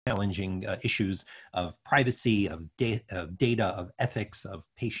challenging issues of privacy, of data, of ethics, of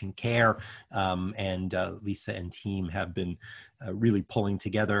patient care. And Lisa and team have been really pulling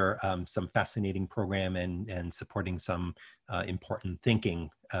together some fascinating program and supporting some important thinking.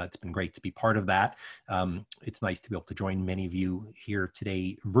 It's been great to be part of that. It's nice to be able to join many of you here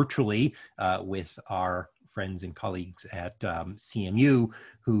today virtually with our friends and colleagues at CMU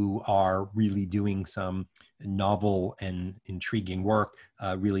who are really doing some novel and intriguing work,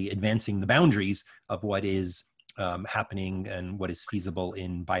 really advancing the boundaries of what is happening and what is feasible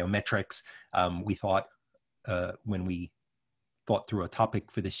in biometrics. We thought when we thought through a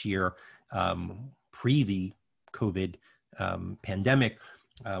topic for this year, pre the COVID pandemic,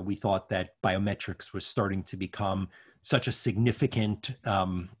 we thought that biometrics was starting to become such a significant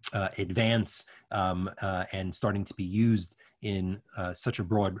advance and starting to be used in such a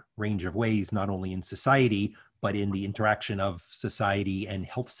broad range of ways, not only in society, but in the interaction of society and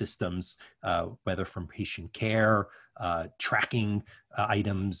health systems, whether from patient care, tracking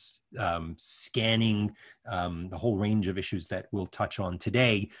items, scanning, the whole range of issues that we'll touch on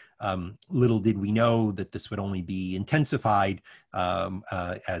today. Little did we know that this would only be intensified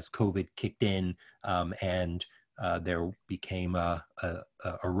as COVID kicked in and there became a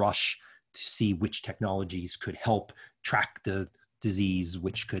rush to see which technologies could help track the disease,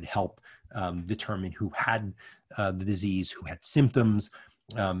 which could help determine who had the disease, who had symptoms,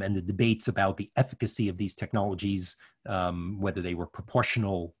 and the debates about the efficacy of these technologies, whether they were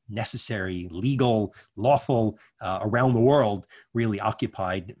proportional, necessary, legal, lawful, around the world, really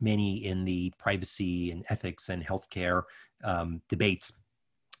occupied many in the privacy and ethics and healthcare debates.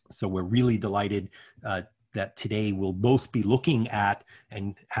 So we're really delighted that today we'll both be looking at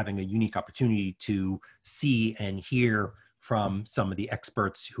and having a unique opportunity to see and hear from some of the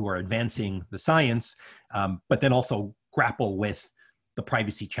experts who are advancing the science, but then also grapple with the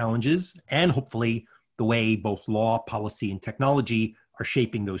privacy challenges and hopefully the way both law, policy, and technology are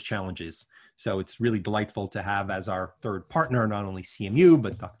shaping those challenges. So it's really delightful to have as our third partner, not only CMU,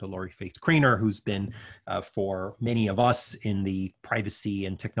 but Dr. Laurie Faith Craner, who's been for many of us in the privacy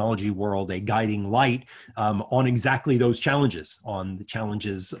and technology world, a guiding light on exactly those challenges, on the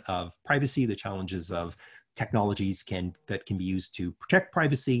challenges of privacy, the challenges of technologies that can be used to protect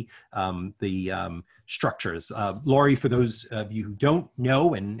privacy, the structures. Laurie, for those of you who don't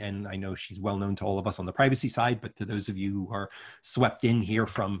know, and I know she's well known to all of us on the privacy side, but to those of you who are swept in here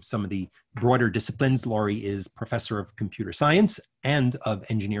from some of the broader disciplines, Laurie is professor of computer science and of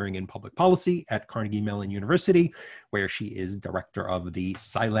engineering and public policy at Carnegie Mellon University, where she is director of the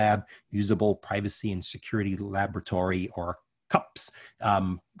CyLab Usable Privacy and Security Laboratory, or CUPS.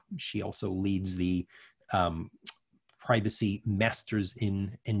 She also leads the Privacy Masters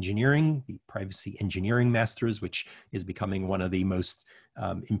in Engineering, the Privacy Engineering Masters, which is becoming one of the most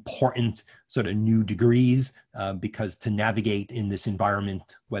important sort of new degrees because to navigate in this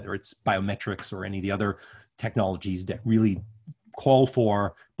environment, whether it's biometrics or any of the other technologies that really call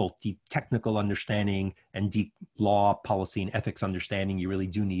for both deep technical understanding and deep law, policy, and ethics understanding, you really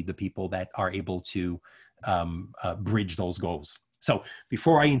do need the people that are able to bridge those goals. So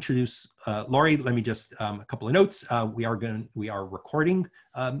before I introduce Laurie, let me just a couple of notes. We are recording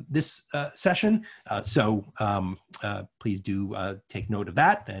this session, so please do take note of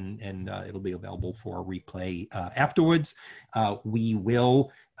that, and it'll be available for replay afterwards. We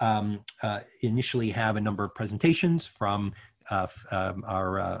will initially have a number of presentations from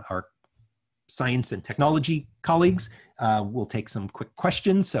our science and technology colleagues. We'll take some quick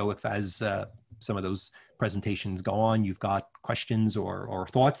questions. So if as some of those presentations go on, you've got questions or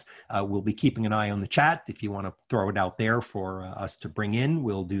thoughts, we'll be keeping an eye on the chat. If you want to throw it out there for us to bring in,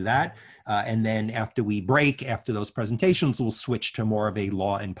 we'll do that. And then after we break, after those presentations, we'll switch to more of a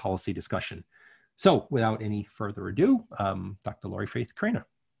law and policy discussion. So without any further ado, Dr. Laurie Faith Craner.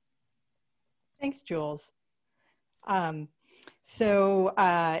 Thanks, Jules.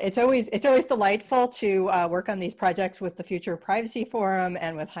 It's always delightful to work on these projects with the Future Privacy Forum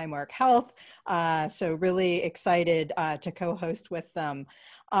and with Highmark Health. So really excited to co-host with them.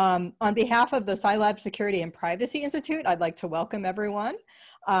 On behalf of the CyLab Security and Privacy Institute, I'd like to welcome everyone.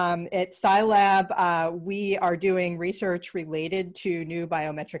 At CyLab, we are doing research related to new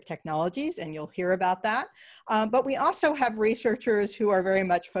biometric technologies, and you'll hear about that. But we also have researchers who are very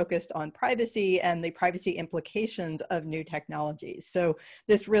much focused on privacy and the privacy implications of new technologies. So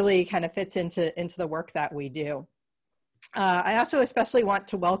this really kind of fits into the work that we do. I also especially want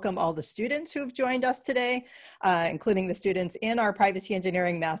to welcome all the students who have joined us today, including the students in our Privacy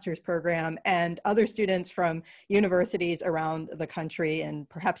Engineering Master's program and other students from universities around the country and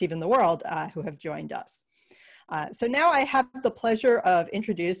perhaps even the world who have joined us. So now I have the pleasure of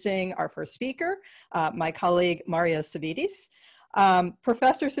introducing our first speaker, my colleague Mario Savides.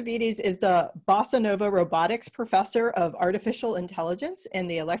 Professor Savides is the Bossa Nova Robotics Professor of Artificial Intelligence in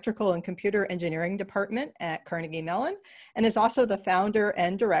the Electrical and Computer Engineering Department at Carnegie Mellon, and is also the founder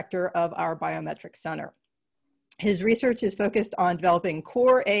and director of our Biometrics Center. His research is focused on developing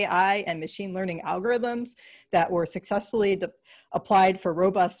core AI and machine learning algorithms that were successfully applied for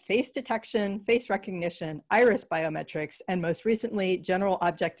robust face detection, face recognition, iris biometrics, and most recently, general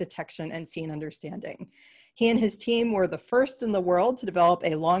object detection and scene understanding. He and his team were the first in the world to develop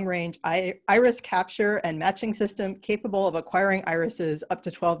a long-range iris capture and matching system capable of acquiring irises up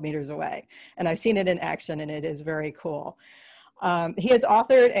to 12 meters away. And I've seen it in action, and it is very cool. He has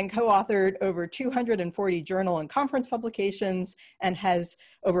authored and co-authored over 240 journal and conference publications and has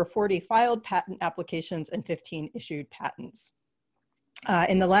over 40 filed patent applications and 15 issued patents.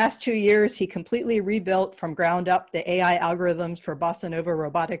 In the last 2 years, he completely rebuilt from ground up the AI algorithms for Bossa Nova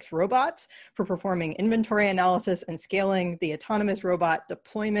Robotics robots for performing inventory analysis and scaling the autonomous robot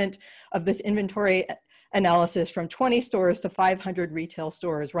deployment of this inventory analysis from 20 stores to 500 retail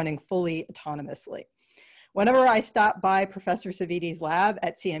stores running fully autonomously. Whenever I stop by Professor Savides' lab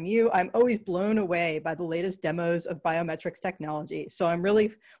at CMU, I'm always blown away by the latest demos of biometrics technology. So I'm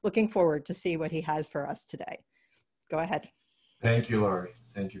really looking forward to see what he has for us today. Go ahead. Thank you, Laurie.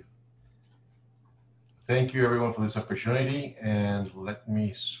 Thank you. Thank you, everyone, for this opportunity. And let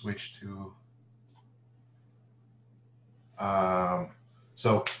me switch to...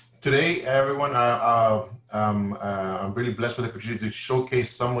 So today, everyone, I'm really blessed with the opportunity to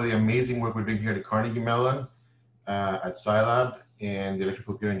showcase some of the amazing work we're doing here at Carnegie Mellon, at CyLab, and the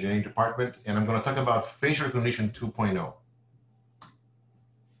Electrical Computer Engineering Department. And I'm going to talk about facial recognition 2.0.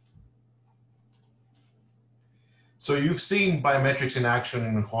 So you've seen biometrics in action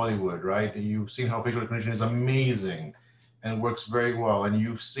in Hollywood, right? You've seen how facial recognition is amazing and works very well. And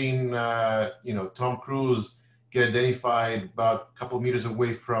you've seen, Tom Cruise get identified about a couple of meters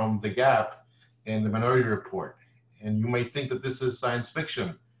away from the gap in the Minority Report. And you may think that this is science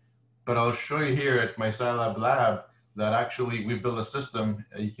fiction, but I'll show you here at my CyLab lab that actually we built a system,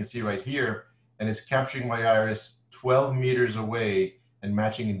 you can see right here, and it's capturing my iris 12 meters away and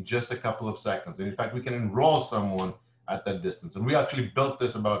matching in just a couple of seconds. And in fact, we can enroll someone at that distance. And we actually built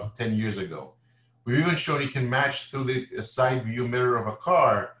this about 10 years ago. We've even shown you can match through the side view mirror of a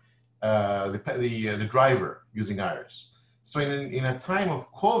car, the driver using iris. So in a time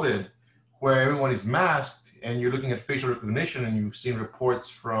of COVID, where everyone is masked and you're looking at facial recognition, and you've seen reports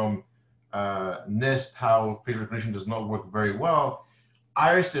from NIST how facial recognition does not work very well,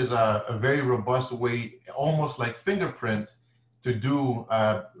 iris is a very robust way, almost like fingerprint, to do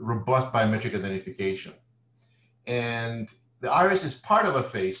robust biometric identification. And the iris is part of a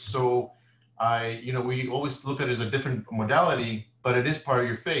face. So we always look at it as a different modality, but it is part of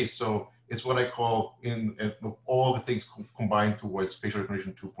your face. So it's what I call of all the things combined towards facial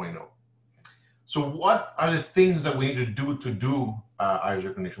recognition 2.0. So what are the things that we need to do iris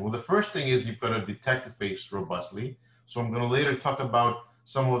recognition? Well, the first thing is you've got to detect the face robustly. So I'm going to later talk about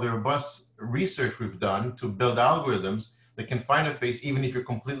some of the robust research we've done to build algorithms that can find a face even if you're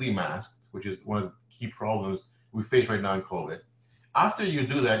completely masked, which is one of the key problems we face right now in COVID. After you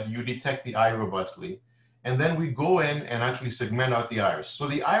do that, you detect the eye robustly, and then we go in and actually segment out the iris. So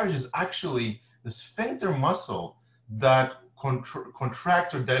the iris is actually the sphincter muscle that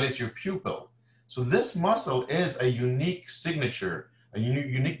contracts or dilates your pupil. So this muscle is a unique signature, a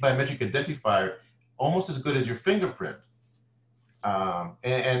unique biometric identifier, almost as good as your fingerprint.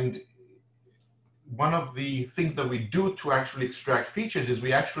 And one of the things that we do to actually extract features is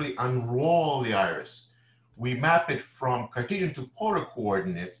we actually unroll the iris. We map it from Cartesian to polar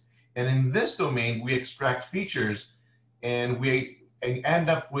coordinates. And in this domain, we extract features and we end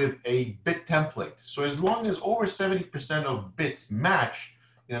up with a bit template. So as long as over 70% of bits match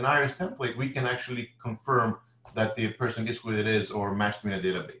in an iris template, we can actually confirm that the person is who it is or match them in a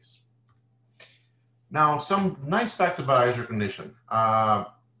database. Now, some nice facts about iris recognition.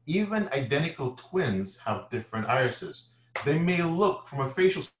 Even identical twins have different irises. They may look from a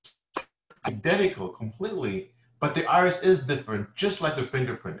facial identical completely, but the iris is different, just like the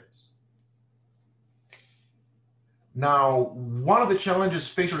fingerprint is. Now, one of the challenges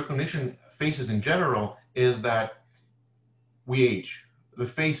facial recognition faces in general is that we age, the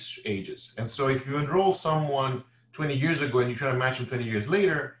face ages. And so if you enroll someone 20 years ago and you try to match them 20 years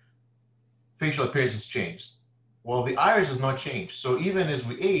later, facial appearance has changed. Well, the iris has not changed. So even as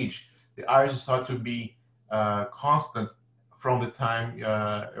we age, the iris is thought to be constant from the time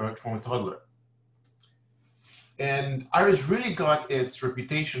from a toddler. And Iris really got its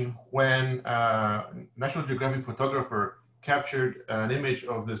reputation when National Geographic photographer captured an image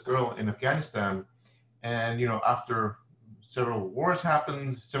of this girl in Afghanistan. And, you know, after several wars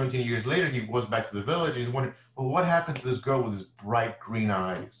happened, 17 years later, he goes back to the village and he's wondering, well, what happened to this girl with these bright green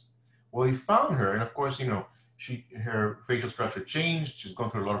eyes? Well, he found her. And of course, you know, her facial structure changed. She's gone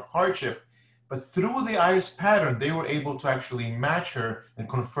through a lot of hardship. But through the iris pattern, they were able to actually match her and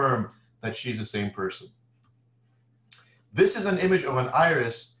confirm that she's the same person. This is an image of an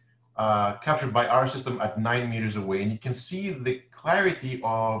iris captured by our system at 9 meters away. And you can see the clarity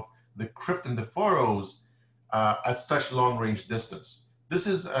of the crypt and the furrows at such long range distance. This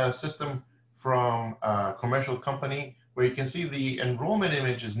is a system from a commercial company where you can see the enrollment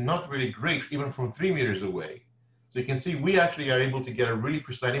image is not really great, even from 3 meters away. So you can see we actually are able to get a really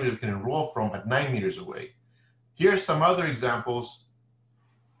precise image we can enroll from at 9 meters away. Here are some other examples.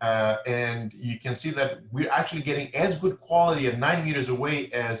 And you can see that we're actually getting as good quality at 9 meters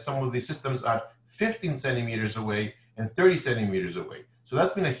away as some of the systems at 15 centimeters away and 30 centimeters away. So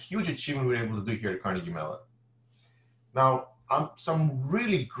that's been a huge achievement we're able to do here at Carnegie Mellon. Now, some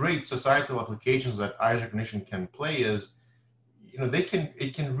really great societal applications that iris recognition can play is, you know,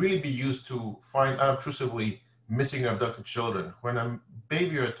 it can really be used to find unobtrusively missing or abducted children. When a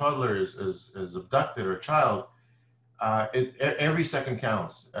baby or a toddler is abducted, or a child, every second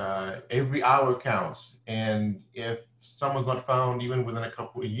counts, every hour counts. And if someone's not found even within a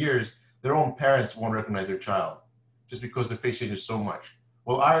couple of years, their own parents won't recognize their child just because the face changes so much.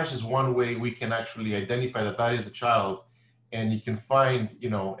 Well, iris is one way we can actually identify that that is the child, and you can find, you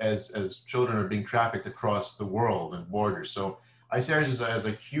know, as children are being trafficked across the world and borders. So I see iris as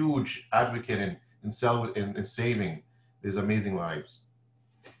a huge advocate in saving these amazing lives.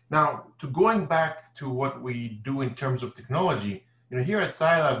 Now, going back to what we do in terms of technology, you know, here at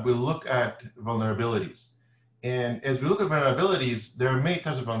CyLab, we look at vulnerabilities. And as we look at vulnerabilities, there are many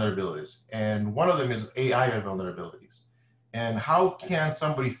types of vulnerabilities. And one of them is AI vulnerabilities. And how can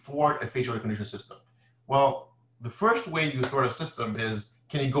somebody thwart a facial recognition system? Well, the first way you thwart a system is,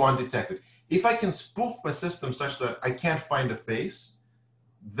 can it go undetected? If I can spoof a system such that I can't find a face,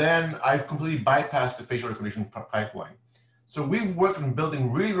 then I've completely bypassed the facial recognition pipeline. So we've worked on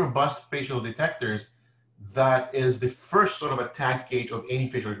building really robust facial detectors that is the first sort of attack gate of any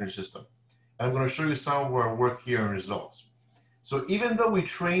facial recognition system. And I'm going to show you some of our work here and results. So even though we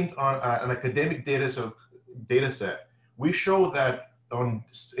trained on an academic data set, we show that on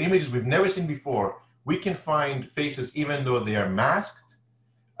images we've never seen before, we can find faces even though they are masked,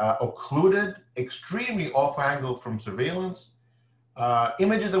 occluded, extremely off angle from surveillance,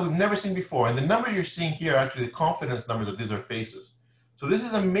 images that we've never seen before. And the numbers you're seeing here are actually the confidence numbers that these are faces. So this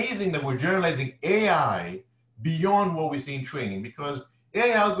is amazing that we're generalizing AI beyond what we see in training, because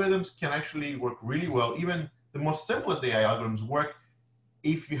AI algorithms can actually work really well. Even the most simplest AI algorithms work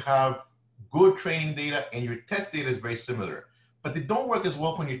if you have good training data and your test data is very similar. But they don't work as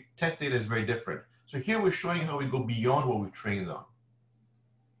well when your test data is very different. So here we're showing how we go beyond what we've trained on.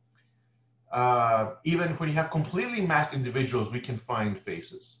 Even when you have completely masked individuals, we can find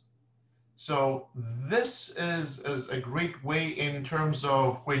faces. So this is a great way in terms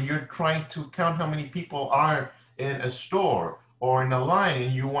of when you're trying to count how many people are in a store or in a line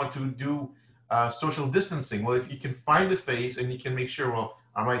and you want to do social distancing. Well, if you can find the face and you can make sure, well,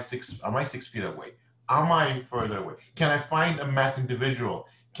 am I 6 feet away? Am I further away? Can I find a masked individual?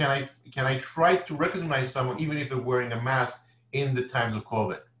 Can I try to recognize someone even if they're wearing a mask in the times of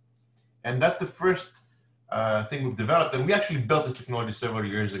COVID? And that's the first thing we've developed. And we actually built this technology several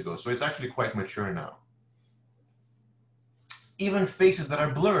years ago. So it's actually quite mature now. Even faces that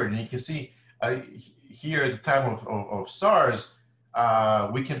are blurred. And you can see here at the time of SARS,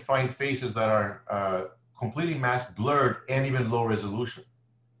 we can find faces that are completely masked, blurred, and even low resolution.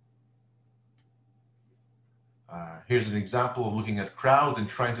 Here's an example of looking at crowds and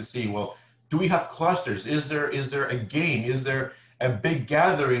trying to see, well, do we have clusters? Is there a gain? Is there a big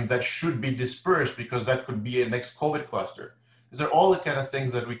gathering that should be dispersed because that could be a next COVID cluster? These are all the kind of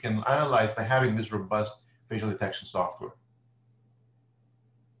things that we can analyze by having this robust facial detection software.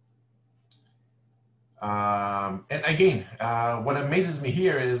 And again, what amazes me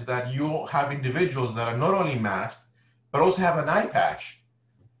here is that you have individuals that are not only masked, but also have an eye patch.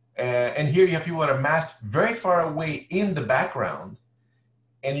 And here you have people that are masked very far away in the background,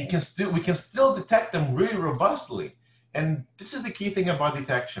 and we can still detect them really robustly. And this is the key thing about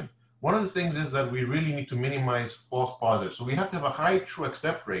detection. One of the things is that we really need to minimize false positives. So we have to have a high true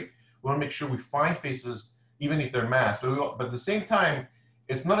accept rate. We want to make sure we find faces even if they're masked. But at the same time,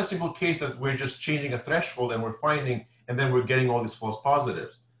 it's not a simple case that we're just changing a threshold and we're finding, and then we're getting all these false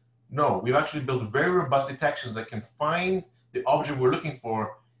positives. No, we've actually built very robust detections that can find the object we're looking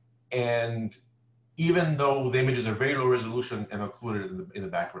for, and even though the images are very low resolution and occluded in the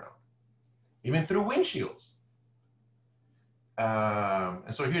background, even through windshields.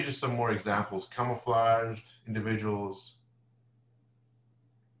 And so here's just some more examples: camouflaged individuals.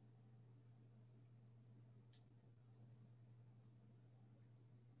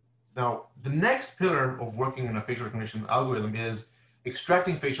 Now, the next pillar of working in a facial recognition algorithm is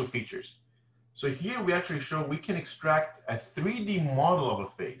extracting facial features. So here we actually show we can extract a 3D model of a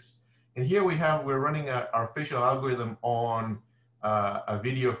face. And here we're running our facial algorithm on a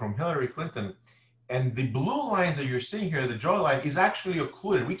video from Hillary Clinton. And the blue lines that you're seeing here, the jawline, is actually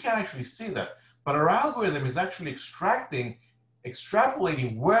occluded. We can't actually see that. But our algorithm is actually extrapolating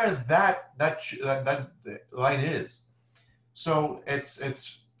where that line is. So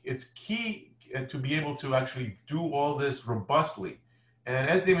it's key to be able to actually do all this robustly. And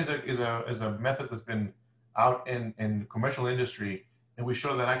SDM is a method that's been out in commercial industry, and we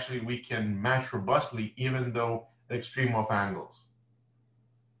show that actually we can match robustly even though at extreme off angles.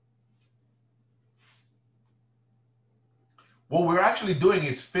 What we're actually doing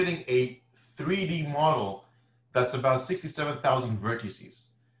is fitting a 3D model that's about 67,000 vertices.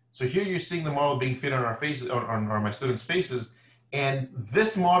 So here you're seeing the model being fit on our faces, on my students' faces, and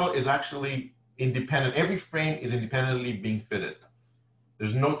this model is actually independent. Every frame is independently being fitted.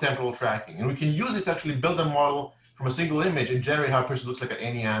 There's no temporal tracking. And we can use this to actually build a model from a single image and generate how a person looks like at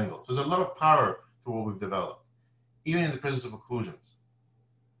any angle. So there's a lot of power to what we've developed, even in the presence of occlusions.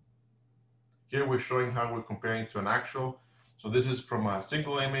 Here we're showing how we're comparing to an actual. So this is from a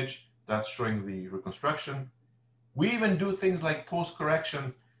single image that's showing the reconstruction. We even do things like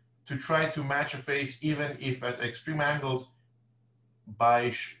post-correction to try to match a face even if at extreme angles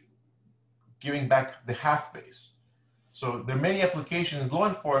by giving back the half face. So there are many applications in law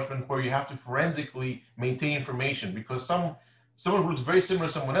enforcement where you have to forensically maintain information because someone who looks very similar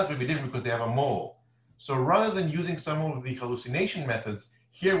to someone else may be different because they have a mole. So rather than using some of the hallucination methods,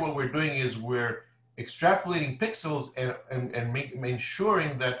 here what we're doing is we're extrapolating pixels and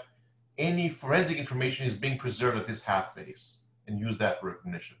ensuring that any forensic information is being preserved at this half face and use that for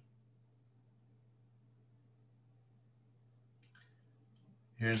recognition.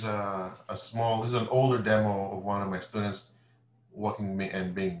 Here's this is an older demo of one of my students walking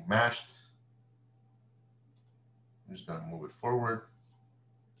and being matched. I'm just gonna move it forward.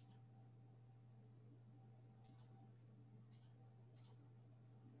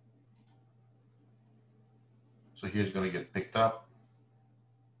 So here's gonna get picked up.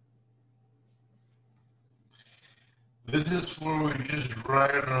 This is where we just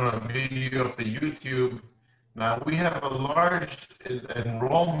write on a video of the YouTube. Now we have a large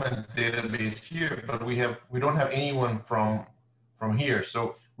enrollment database here, but we don't have anyone from here.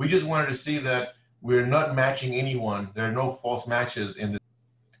 So we just wanted to see that we're not matching anyone. There are no false matches in this,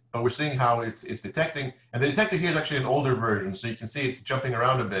 but we're seeing how it's detecting. And the detector here is actually an older version, so you can see it's jumping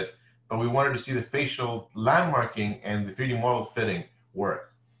around a bit. But we wanted to see the facial landmarking and the 3D model fitting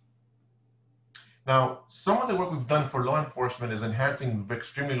work. Now, some of the work we've done for law enforcement is enhancing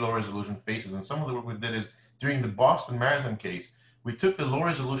extremely low resolution faces, and some of the work we did is during the Boston Marathon case, we took the low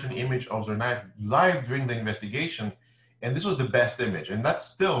resolution image of Tsarnaev live during the investigation, and this was the best image. And that's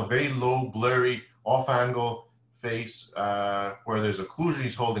still a very low, blurry, off-angle face where there's occlusion.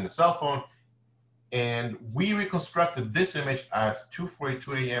 He's holding a cell phone. And we reconstructed this image at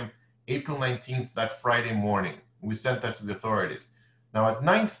 2:42 a.m., April 19th, that Friday morning. We sent that to the authorities. Now at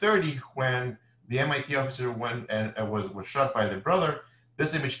 9:30, when the MIT officer went and was shot by the brother,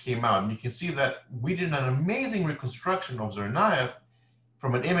 this image came out. And you can see that we did an amazing reconstruction of Tsarnaev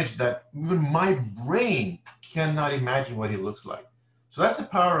from an image that even my brain cannot imagine what he looks like. So that's the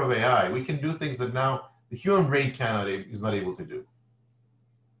power of AI. We can do things that now the human brain is not able to do.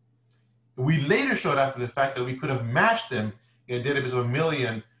 We later showed after the fact that we could have matched them in a database of 1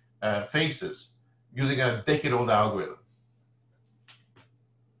 million faces using a decade-old algorithm.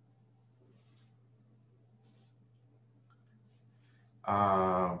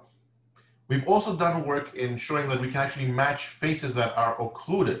 We've also done work in showing that we can actually match faces that are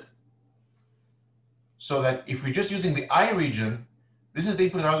occluded. So that if we're just using the eye region, this is the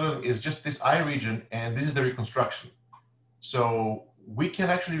input algorithm is just this eye region, and this is the reconstruction. So we can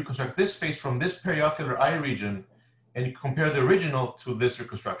actually reconstruct this face from this periocular eye region and compare the original to this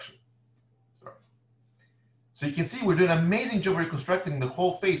reconstruction. Sorry. So you can see we're doing an amazing job reconstructing the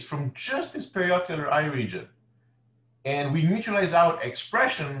whole face from just this periocular eye region. And we neutralize out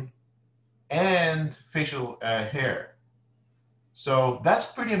expression and facial hair. So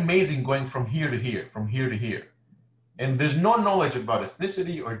that's pretty amazing going from here to here, from here to here. And there's no knowledge about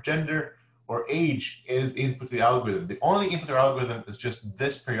ethnicity or gender or age is input to the algorithm. The only input to our algorithm is just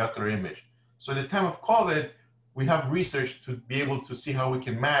this periocular image. So in the time of COVID, we have research to be able to see how we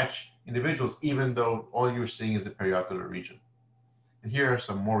can match individuals, even though all you're seeing is the periocular region. And here are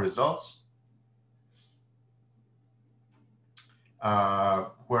some more results.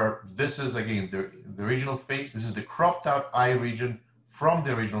 Where this is, again, the original face. This is the cropped out eye region from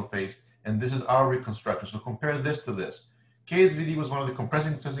the original face, and this is our reconstruction. So compare this to this. KSVD was one of the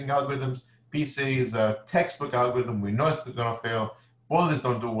compressing sensing algorithms. PSA is a textbook algorithm. We know it's going to fail. Both of these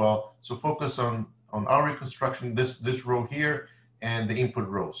don't do well. So focus on our reconstruction, this row here, and the input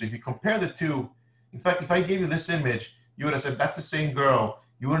row. So if you compare the two, in fact, if I gave you this image, you would have said, that's the same girl.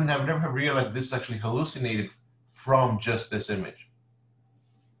 You wouldn't have never have realized this is actually hallucinated from just this image.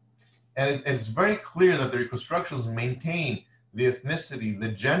 And it's very clear that the reconstructions maintain the ethnicity, the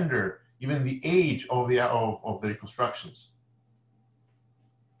gender, even the age of the reconstructions.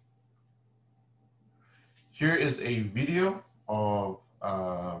 Here is a video of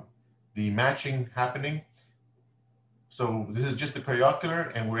the matching happening. So this is just the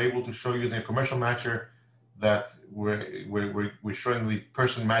periocular, and we're able to show you using a commercial matcher that we're showing the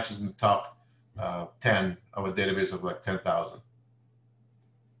person matches in the top 10 of a database of like 10,000.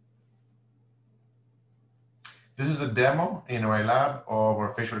 This is a demo in my lab of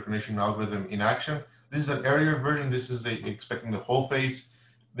our facial recognition algorithm in action. This is an earlier version. This is expecting the whole face.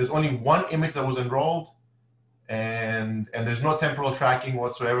 There's only one image that was enrolled, and there's no temporal tracking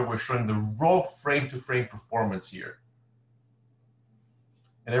whatsoever. We're showing the raw frame-to-frame performance here.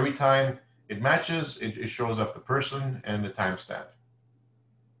 And every time it matches, it shows up the person and the timestamp.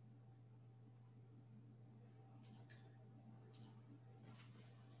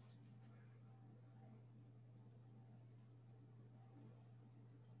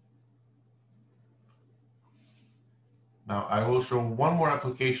 Now, I will show one more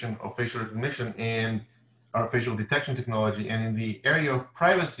application of facial recognition and our facial detection technology. And in the area of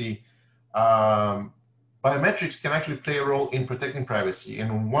privacy, biometrics can actually play a role in protecting privacy.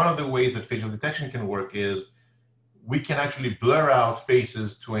 And one of the ways that facial detection can work is we can actually blur out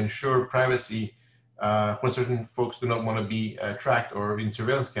faces to ensure privacy when certain folks do not want to be tracked or in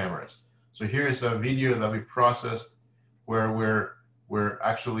surveillance cameras. So here is a video that we processed where we're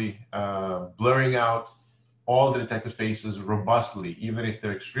actually blurring out all the detected faces robustly, even if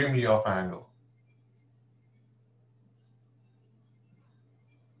they're extremely off angle.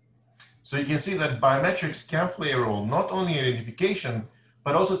 So you can see that biometrics can play a role, not only in identification,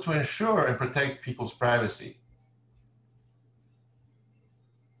 but also to ensure and protect people's privacy.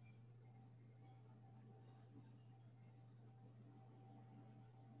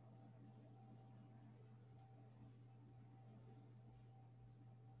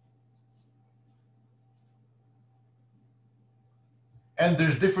 And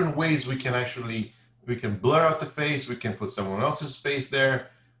there's different ways we can blur out the face, we can put someone else's face there.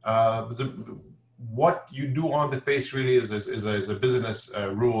 What you do on the face really is a business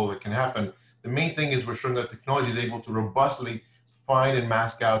rule that can happen. The main thing is we're showing that technology is able to robustly find and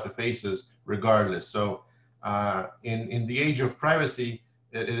mask out the faces regardless. So in the age of privacy,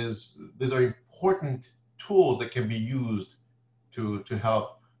 these are important tools that can be used to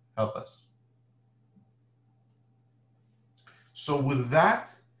help us. So with that,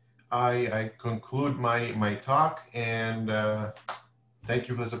 I conclude my talk, and thank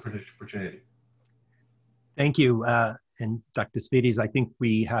you for this opportunity. Thank you. And Dr. Svides, I think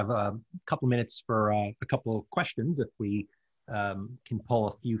we have a couple minutes for a couple of questions. If we can pull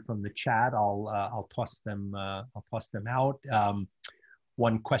a few from the chat, I'll toss them out.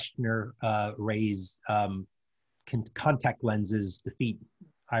 One questioner raised, can contact lenses defeat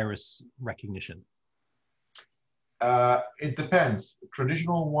iris recognition? It depends.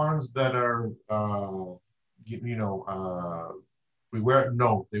 Traditional ones that are, we wear,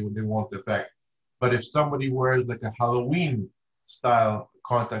 no, they won't affect. But if somebody wears like a Halloween style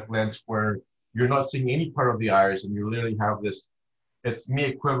contact lens where you're not seeing any part of the iris and you literally have this, it's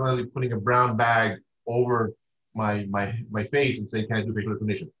me equivalently putting a brown bag over my face and saying, can I do facial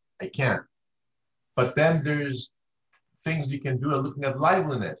recognition? I can't. But then there's things you can do looking at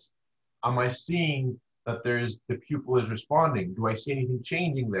liveliness. Am I seeing that the pupil is responding? Do I see anything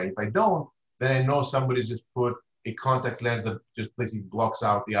changing there? If I don't, then I know somebody's just put a contact lens that just basically blocks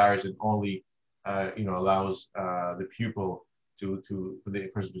out the iris and only allows the pupil for the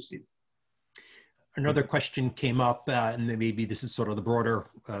person to see. Another question came up, and maybe this is sort of the broader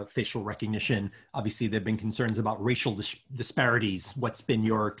facial recognition. Obviously, there have been concerns about racial disparities. What's been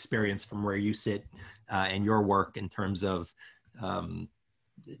your experience from where you sit and your work in terms of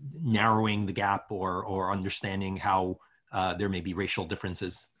narrowing the gap or understanding how there may be racial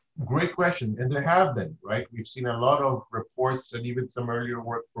differences? Great question. And there have been, right? We've seen a lot of reports and even some earlier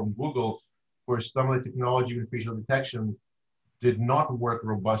work from Google where some of the technology in facial detection did not work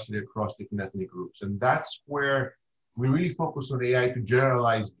robustly across different ethnic groups. And that's where we really focus on AI to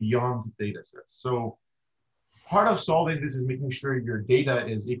generalize beyond data sets. So part of solving this is making sure your data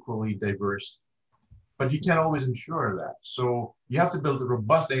is equally diverse, but you can't always ensure that. So you have to build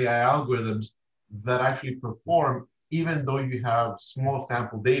robust AI algorithms that actually perform even though you have small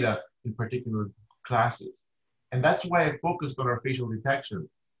sample data in particular classes. And that's why I focused on our facial detection.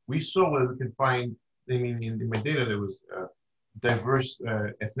 We saw whether we can find, I mean, in my data, there was diverse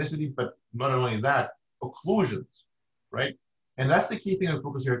ethnicity, but not only that, occlusions, right? And that's the key thing I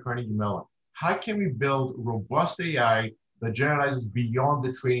focus here at Carnegie Mellon. How can we build robust AI that generalizes beyond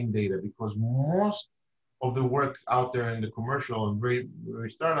the training data? Because most of the work out there in the commercial and very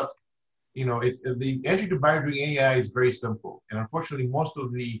startups, you know, it's the entry to bio-driven AI is very simple. And unfortunately, most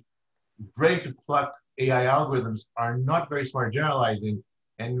of the ready-to-pluck AI algorithms are not very smart generalizing,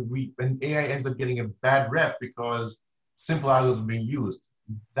 and AI ends up getting a bad rep because simple algorithms are being used.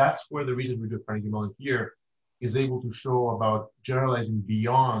 That's where the reason we do Carnegie Mellon here is able to show about generalizing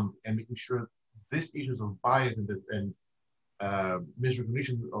beyond and making sure these issues of bias and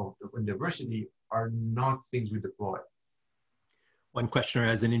misrecognition and diversity are not things we deploy. One questioner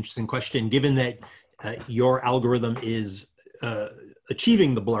has an interesting question. Given that your algorithm is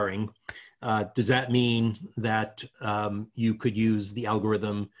achieving the blurring, does that mean that you could use the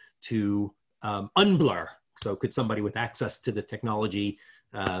algorithm to unblur? So could somebody with access to the technology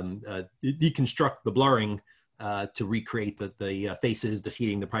deconstruct the blurring to recreate the faces,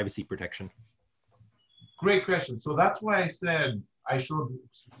 defeating the privacy protection? Great question. So that's why I said I showed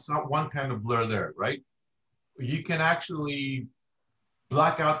one kind of blur there, right? You can actually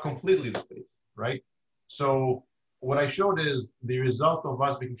black out completely the face, right? So what I showed is the result of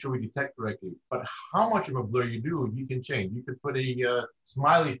us making sure we detect correctly, but how much of a blur you do, you can change. You could put a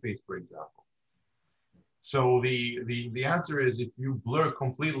smiley face, for example. So the answer is if you blur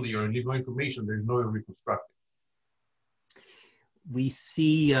completely or leave no information, there's no way to reconstruct it. We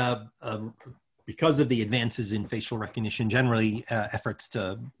see, because of the advances in facial recognition, generally efforts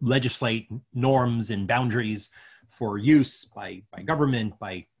to legislate norms and boundaries for use by government,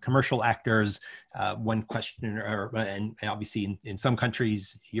 by commercial actors. One question, and obviously in some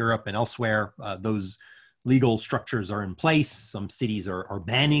countries, Europe and elsewhere, those legal structures are in place. Some cities are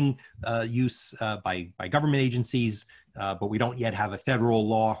banning use by government agencies, but we don't yet have a federal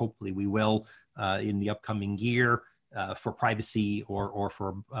law. Hopefully we will in the upcoming year for privacy or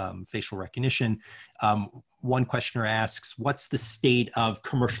for facial recognition. One questioner asks, what's the state of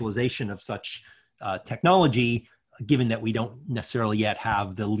commercialization of such technology, given that we don't necessarily yet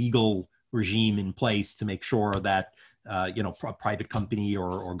have the legal regime in place to make sure that you know, a private company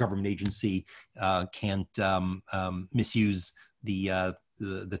or government agency can't misuse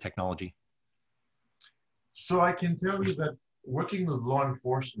the technology? So I can tell you that working with law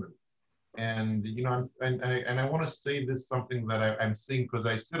enforcement, and you know, and I want to say this something that I'm seeing because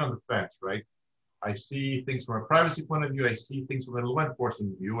I sit on the fence, right? I see things from a privacy point of view, I see things from a law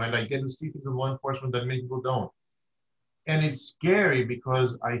enforcement view, and I get to see things from law enforcement that many people don't. And it's scary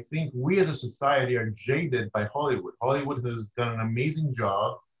because I think we as a society are jaded by Hollywood. Hollywood has done an amazing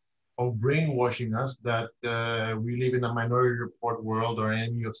job of brainwashing us that we live in a Minority Report world or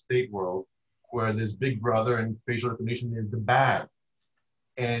enemy of state world where this big brother and facial recognition is the bad.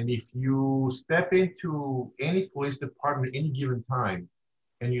 And if you step into any police department at any given time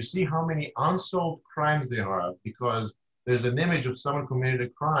and you see how many unsolved crimes there are because there's an image of someone committed a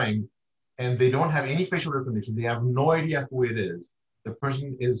crime and they don't have any facial recognition, they have no idea who it is, the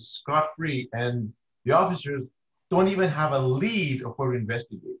person is scot-free, and the officers don't even have a lead of where to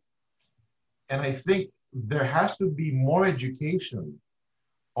investigate. And I think there has to be more education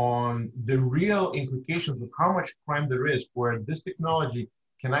on the real implications of how much crime there is, where this technology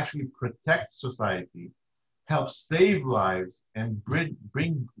can actually protect society, help save lives, and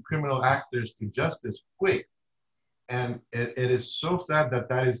bring criminal actors to justice quick. And it is so sad that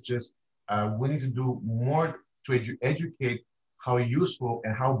that is just, we need to do more to educate how useful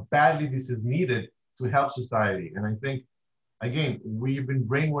and how badly this is needed to help society. And I think, again, we've been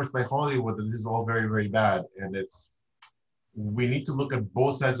brainwashed by Hollywood that this is all very, very bad. And we need to look at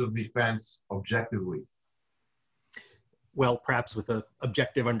both sides of the fence objectively. Well, perhaps with an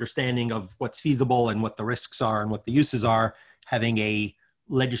objective understanding of what's feasible and what the risks are and what the uses are, having a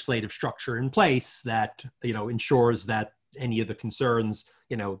legislative structure in place that, you know, ensures that any of the concerns,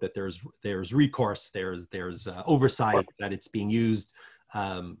 you know, that there's recourse, there's oversight, that it's being used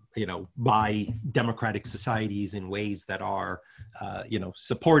by democratic societies in ways that are,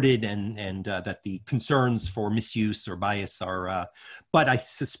 supported, and that the concerns for misuse or bias are. But I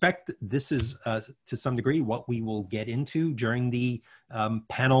suspect this is, to some degree, what we will get into during the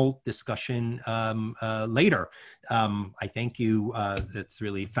panel discussion later. I thank you. It's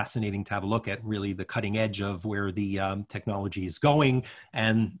really fascinating to have a look at really the cutting edge of where the technology is going,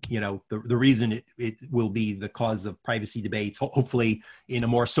 and the reason it will be the cause of privacy debates, hopefully in a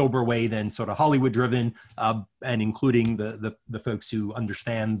more sober way than sort of Hollywood driven, and including the folks who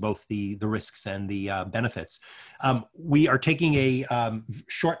understand both the risks and the benefits. We are taking a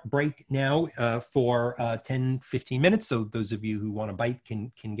short break now for 10-15 minutes. So those of you who want a bite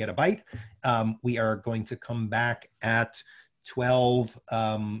can get a bite. We are going to come back at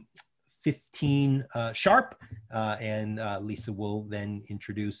 12:15 sharp, and Lisa will then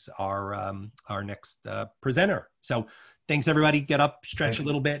introduce our next presenter. So thanks, everybody. Get up, stretch a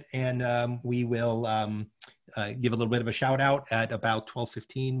little bit, and we will give a little bit of a shout out at about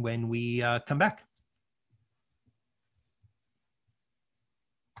 12:15 when we come back.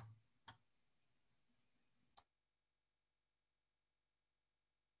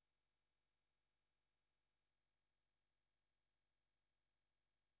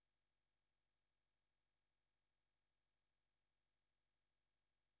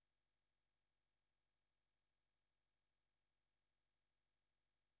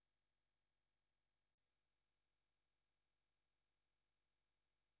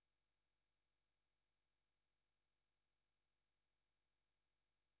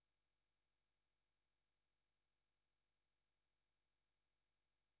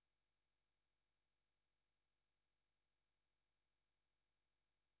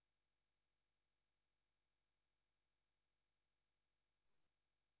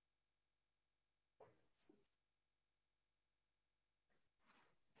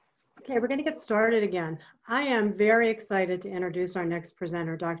 Okay, we're going to get started again. I am very excited to introduce our next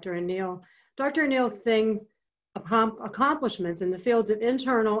presenter, Dr. Anil. Dr. Anil Singh's accomplishments in the fields of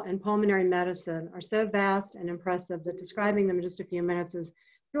internal and pulmonary medicine are so vast and impressive that describing them in just a few minutes is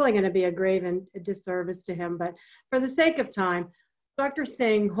really going to be a grave disservice to him. But for the sake of time, Dr.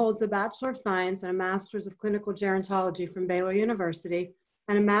 Singh holds a Bachelor of Science and a Master's of Clinical Gerontology from Baylor University,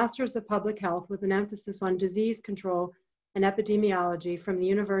 and a Master's of Public Health with an emphasis on disease control and epidemiology from the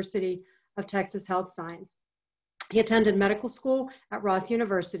University of Texas Health Science. He attended medical school at Ross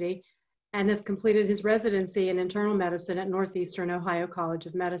University and has completed his residency in internal medicine at Northeastern Ohio College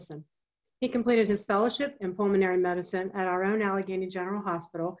of Medicine. He completed his fellowship in pulmonary medicine at our own Allegheny General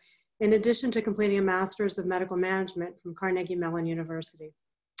Hospital, in addition to completing a Master's of Medical Management from Carnegie Mellon University.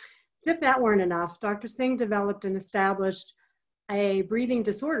 As if that weren't enough, Dr. Singh developed and established a breathing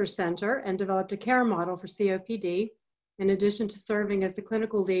disorder center and developed a care model for COPD, in addition to serving as the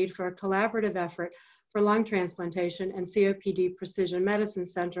clinical lead for a collaborative effort for lung transplantation and COPD Precision Medicine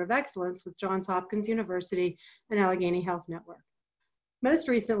Center of Excellence with Johns Hopkins University and Allegheny Health Network. Most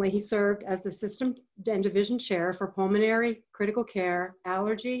recently, he served as the System and Division Chair for Pulmonary, Critical Care,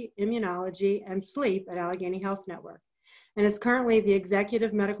 Allergy, Immunology, and Sleep at Allegheny Health Network, and is currently the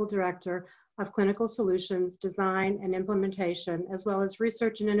Executive Medical Director of Clinical Solutions, Design, and Implementation, as well as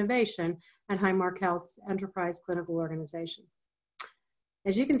Research and Innovation at Highmark Health's Enterprise Clinical Organization.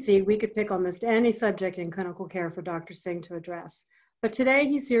 As you can see, we could pick almost any subject in clinical care for Dr. Singh to address. But today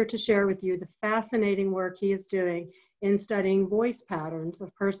he's here to share with you the fascinating work he is doing in studying voice patterns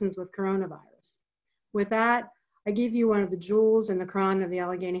of persons with coronavirus. With that, I give you one of the jewels in the crown of the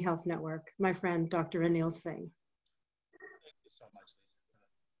Allegheny Health Network, my friend, Dr. Anil Singh. Thank you so much, Lisa.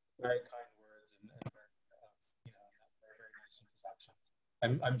 Very kind words and very nice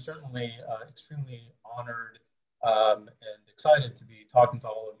introduction. I'm certainly extremely honored and excited to be talking to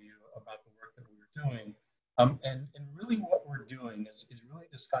all of you about the work that we're doing. And really what we're doing is really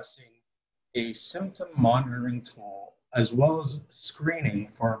discussing a symptom monitoring tool as well as screening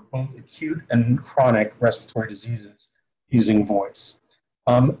for both acute and chronic respiratory diseases using voice.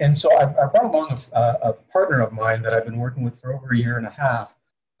 And so I brought along a partner of mine that I've been working with for over a year and a half,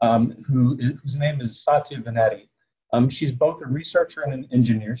 whose name is Satya Vanetti. She's both a researcher and an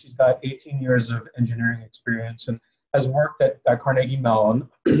engineer. She's got 18 years of engineering experience and has worked at Carnegie Mellon,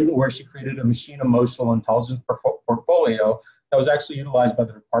 where she created a machine emotional intelligence portfolio that was actually utilized by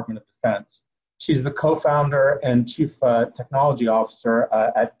the Department of Defense. She's the co-founder and chief technology officer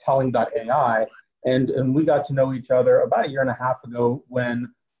at Telling.ai, and we got to know each other about a year and a half ago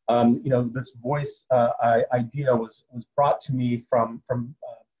when this voice idea was brought to me from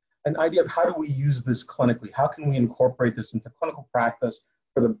an idea of how do we use this clinically? How can we incorporate this into clinical practice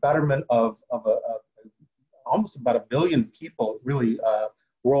for the betterment of almost about 1 billion people really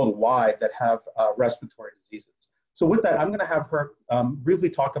worldwide that have respiratory diseases. So with that, I'm going to have her briefly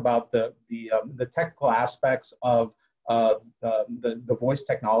talk about the technical aspects of the voice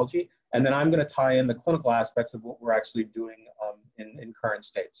technology, and then I'm going to tie in the clinical aspects of what we're actually doing in current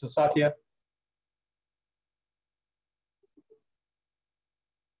state. So Satya.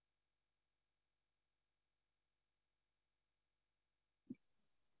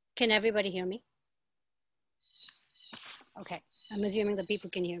 Can everybody hear me? Okay, I'm assuming the people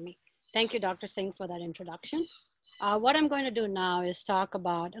can hear me. Thank you, Dr. Singh, for that introduction. What I'm going to do now is talk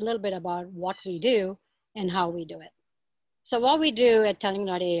about a little bit about what we do and how we do it. So what we do at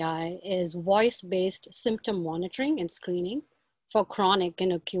Telling.ai is voice-based symptom monitoring and screening for chronic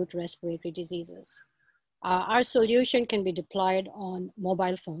and acute respiratory diseases. Our solution can be deployed on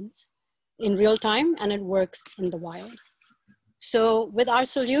mobile phones in real time, and it works in the wild. So with our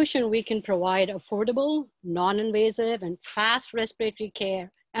solution, we can provide affordable, non-invasive, and fast respiratory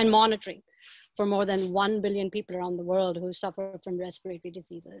care and monitoring for more than 1 billion people around the world who suffer from respiratory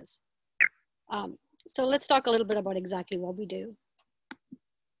diseases. So let's talk a little bit about exactly what we do.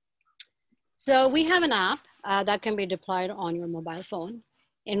 So we have an app that can be deployed on your mobile phone.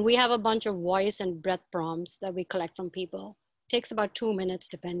 And we have a bunch of voice and breath prompts that we collect from people. It takes about 2 minutes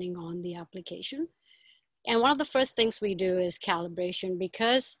depending on the application. And one of the first things we do is calibration,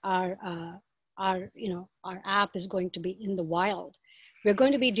 because our app is going to be in the wild. We're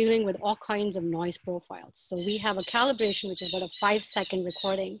going to be dealing with all kinds of noise profiles. So we have a calibration, which is about a 5-second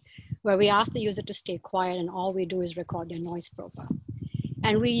recording, where we ask the user to stay quiet, and all we do is record their noise profile.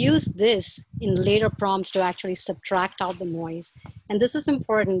 And we use this in later prompts to actually subtract out the noise. And this is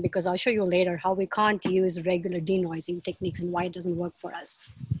important because I'll show you later how we can't use regular denoising techniques and why it doesn't work for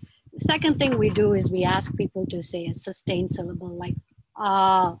us. The second thing we do is we ask people to say a sustained syllable, like,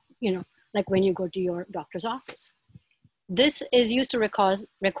 like when you go to your doctor's office. This is used to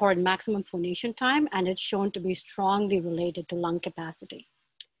record maximum phonation time, and it's shown to be strongly related to lung capacity.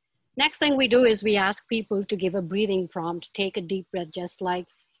 Next thing we do is we ask people to give a breathing prompt, take a deep breath, just like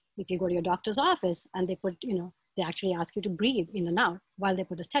if you go to your doctor's office and they put, they actually ask you to breathe in and out while they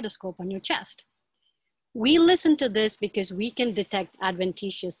put a stethoscope on your chest. We listen to this because we can detect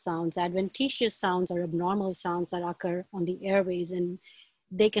adventitious sounds. Adventitious sounds are abnormal sounds that occur on the airways, and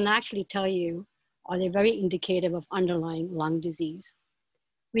they can actually tell you, or they're very indicative of underlying lung disease.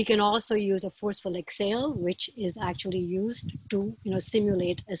 We can also use a forceful exhale, which is actually used to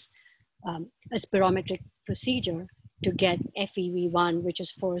simulate a spirometric procedure to get FEV1, which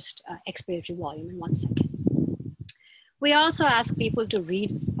is forced expiratory volume in 1 second. We also ask people to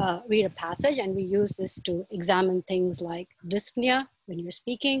read a passage, and we use this to examine things like dyspnea when you're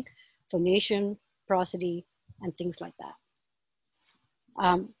speaking, phonation, prosody, and things like that.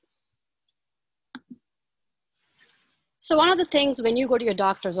 So one of the things when you go to your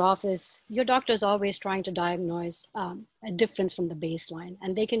doctor's office, your doctor's always trying to diagnose a difference from the baseline,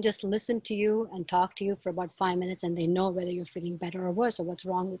 and they can just listen to you and talk to you for about 5 minutes, and they know whether you're feeling better or worse or what's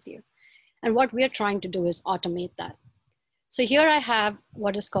wrong with you. And what we're trying to do is automate that. So here I have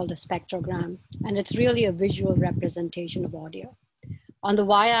what is called a spectrogram, and it's really a visual representation of audio. On the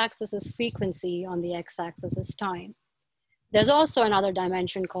y-axis is frequency, on the x-axis is time. There's also another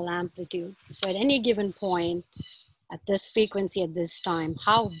dimension called amplitude. So at any given point, at this frequency, at this time,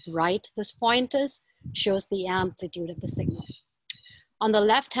 how bright this point is shows the amplitude of the signal. On the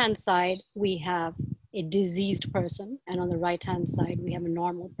left-hand side, we have a diseased person, and on the right-hand side, we have a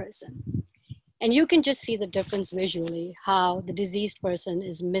normal person. And you can just see the difference visually, how the diseased person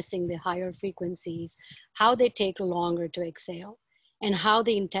is missing the higher frequencies, how they take longer to exhale, and how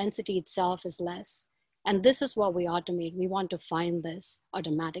the intensity itself is less. And this is what we automate. We want to find this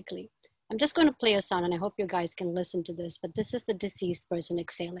automatically. I'm just going to play a sound, and I hope you guys can listen to this, but this is the deceased person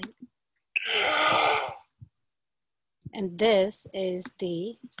exhaling. And this is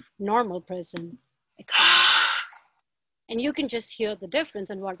the normal person exhaling. And you can just hear the difference,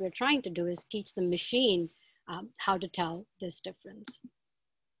 and what we're trying to do is teach the machine how to tell this difference.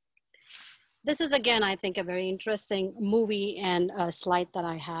 This is, again, I think, a very interesting movie and slide that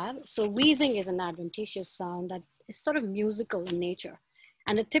I have. So wheezing is an adventitious sound that is sort of musical in nature.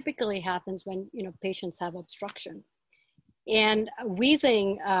 And it typically happens when patients have obstruction. And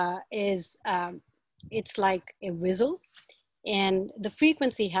wheezing it's like a whistle. And the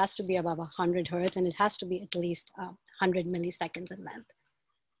frequency has to be above 100 hertz, and it has to be at least 100 milliseconds in length.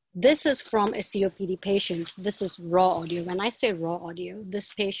 This is from a COPD patient. This is raw audio. When I say raw audio,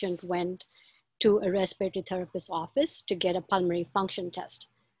 this patient went to a respiratory therapist's office to get a pulmonary function test.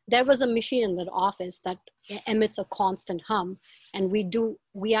 there was a machine in that office that emits a constant hum, and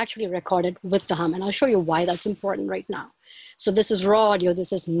we actually record it with the hum. And I'll show you why that's important right now. So this is raw audio.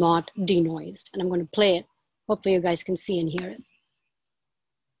 This is not denoised, and I'm going to play it. Hopefully you guys can see and hear it.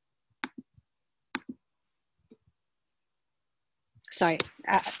 Sorry,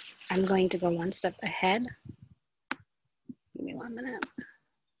 I'm going to go one step ahead. Give me 1 minute.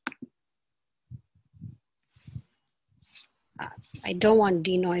 I don't want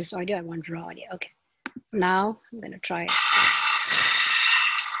denoised audio, I want raw audio. Okay, so now I'm going to try it.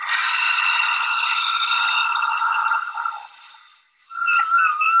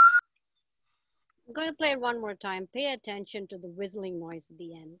 I'm going to play it one more time. Pay attention to the whistling noise at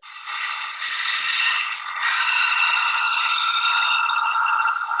the end.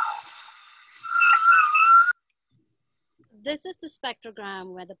 This is the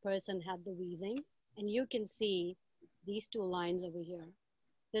spectrogram where the person had the wheezing, and you can see these two lines over here.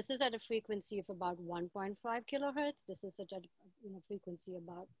 This is at a frequency of about 1.5 kilohertz. This is at a frequency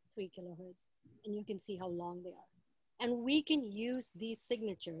about 3 kilohertz, and you can see how long they are. And we can use these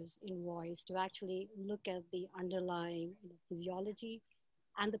signatures in voice to actually look at the underlying physiology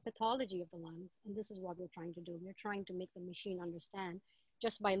and the pathology of the lungs. And this is what we're trying to do. We're trying to make the machine understand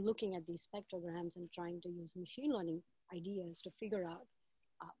just by looking at these spectrograms and trying to use machine learning ideas to figure out,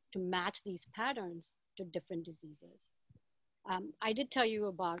 to match these patterns to different diseases. I did tell you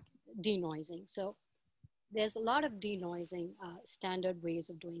about denoising. So there's a lot of denoising standard ways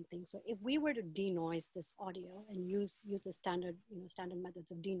of doing things. So if we were to denoise this audio and use the standard, standard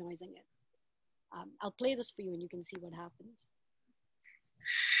methods of denoising it, I'll play this for you and you can see what happens.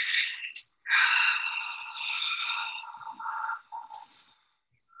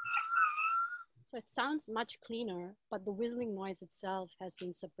 So it sounds much cleaner, but the whistling noise itself has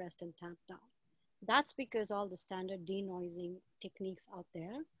been suppressed and tamped down. That's because all the standard denoising techniques out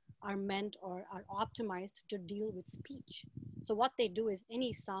there are meant or are optimized to deal with speech. So what they do is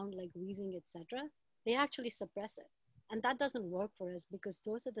any sound like wheezing, etc., they actually suppress it. And that doesn't work for us because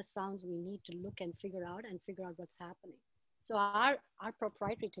those are the sounds we need to look and figure out what's happening. So our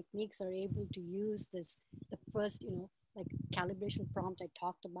proprietary techniques are able to use this, the first, like calibration prompt I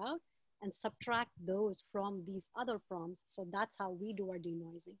talked about, and subtract those from these other prompts. So that's how we do our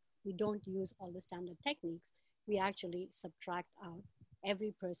denoising. We don't use all the standard techniques. We actually subtract out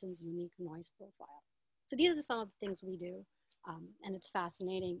every person's unique noise profile. So these are some of the things we do, and it's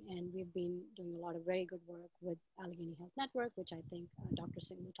fascinating. And we've been doing a lot of very good work with Allegheny Health Network, which I think Dr.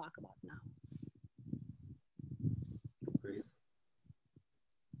 Singh will talk about now. Great.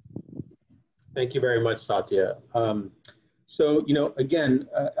 Thank you very much, Satya. So, again,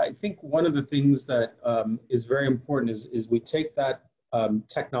 I think one of the things that is very important is we take that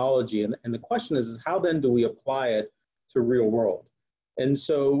technology and the question is how then do we apply it to real world? And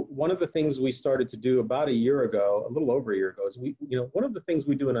so one of the things we started to do about a year ago, a little over a year ago, is one of the things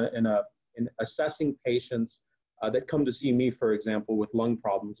we do in assessing patients that come to see me, for example, with lung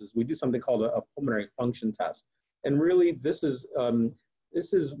problems, is we do something called a pulmonary function test. And really, this is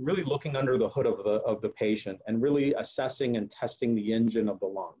really looking under the hood of the patient and really assessing and testing the engine of the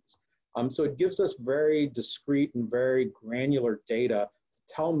lungs. So it gives us very discrete and very granular data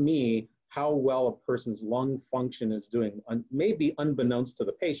to tell me how well a person's lung function is doing, maybe unbeknownst to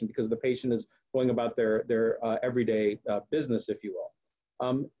the patient because the patient is going about their everyday business, if you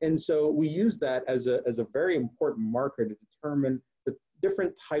will. And so we use that as a very important marker to determine the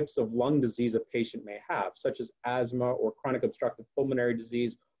different types of lung disease a patient may have, such as asthma or chronic obstructive pulmonary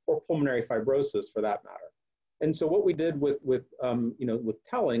disease or pulmonary fibrosis for that matter. And so what we did with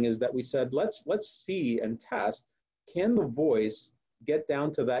telling is that we said, let's see and test, can the voice get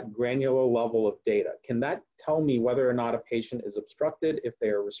down to that granular level of data? Can that tell me whether or not a patient is obstructed, if they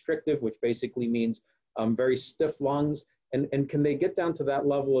are restrictive, which basically means very stiff lungs, and can they get down to that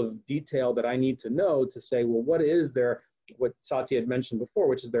level of detail that I need to know to say, well, what is what Satya had mentioned before,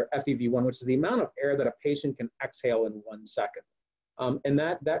 which is their FEV1, which is the amount of air that a patient can exhale in 1 second. And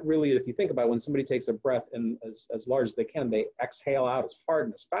that really, if you think about it, when somebody takes a breath in as large as they can, they exhale out as hard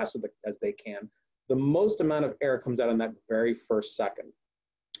and as fast as they can. The most amount of air comes out in that very first second.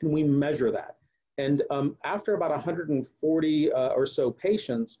 And we measure that. And after about 140 or so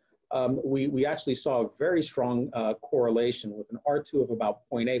patients, we actually saw a very strong correlation with an R2 of about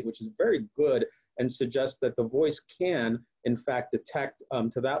 0.8, which is very good and suggests that the voice can, in fact, detect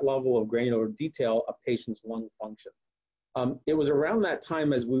to that level of granular detail a patient's lung function. It was around that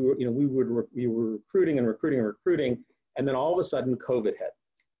time as we were recruiting, and then all of a sudden COVID hit.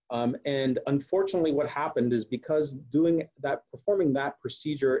 And unfortunately, what happened is because performing that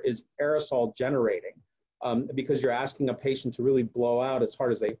procedure is aerosol generating, because you're asking a patient to really blow out as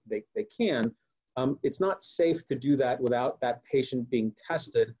hard as they can. It's not safe to do that without that patient being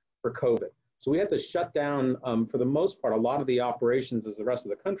tested for COVID. So we had to shut down, for the most part, a lot of the operations as the rest of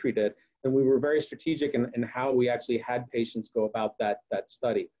the country did. And we were very strategic in how we actually had patients go about that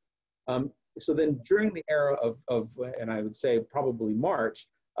study. So then during the era of, and I would say probably March,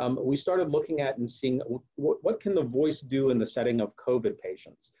 we started looking at and seeing what can the voice do in the setting of COVID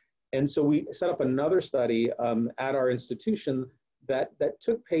patients. And so we set up another study at our institution that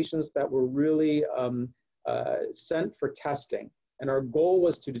took patients that were really sent for testing. And our goal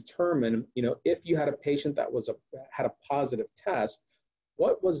was to determine, if you had a patient that had a positive test,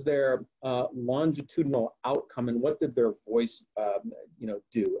 what was their longitudinal outcome and what did their voice,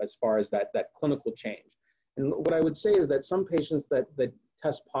 do as far as that clinical change. And what I would say is that some patients that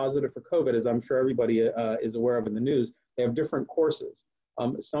test positive for COVID, as I'm sure everybody is aware of in the news, they have different courses.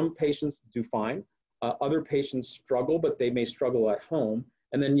 Some patients do fine. Other patients struggle, but they may struggle at home.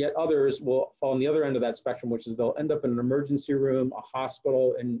 And then yet others will fall on the other end of that spectrum, which is they'll end up in an emergency room, a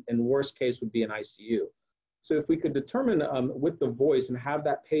hospital, and worst case would be an ICU. So if we could determine with the voice and have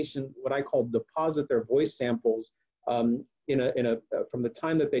that patient, what I call deposit their voice samples from the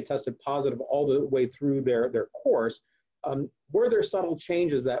time that they tested positive all the way through their course, were there subtle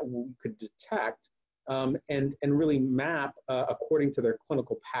changes that we could detect and really map according to their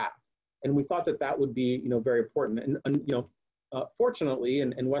clinical path? And we thought that would be very important. And fortunately,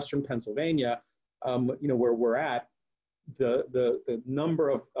 in Western Pennsylvania, where we're at, the number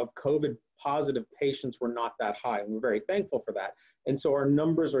of COVID positive patients were not that high, and we're very thankful for that. And so our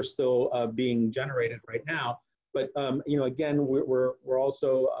numbers are still being generated right now. But again, we're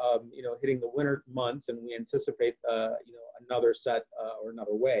also hitting the winter months, and we anticipate another set or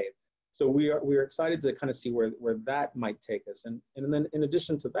another wave. So we are excited to kind of see where that might take us. And then in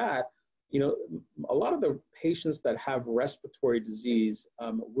addition to that, a lot of the patients that have respiratory disease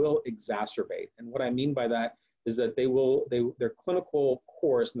will exacerbate. And what I mean by that is that their clinical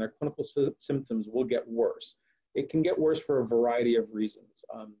course and their clinical symptoms will get worse. It can get worse for a variety of reasons.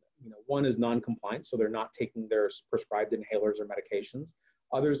 One is non-compliance, so they're not taking their prescribed inhalers or medications.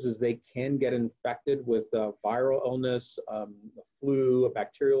 Others is they can get infected with viral illness, the flu, a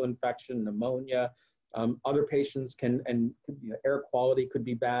bacterial infection, pneumonia. Other patients air quality could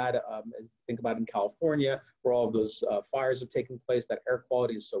be bad. Think about in California, where all of those fires have taken place, that air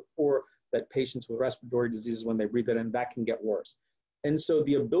quality is so poor that patients with respiratory diseases, when they breathe it in, that can get worse. And so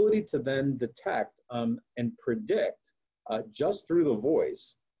the ability to then detect and predict just through the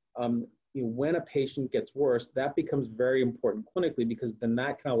voice, when a patient gets worse, that becomes very important clinically, because then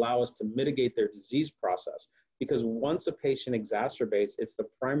that can allow us to mitigate their disease process. Because once a patient exacerbates, it's the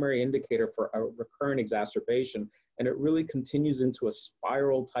primary indicator for a recurrent exacerbation, and it really continues into a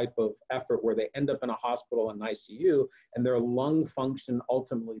spiral type of effort where they end up in a hospital and ICU, and their lung function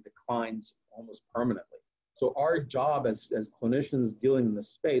ultimately declines almost permanently. So our job as clinicians dealing in this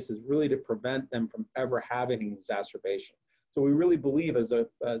space is really to prevent them from ever having an exacerbation. So we really believe as a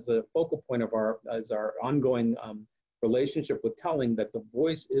focal point of our ongoing relationship with telling, that the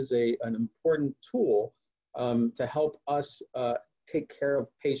voice is an important tool to help us take care of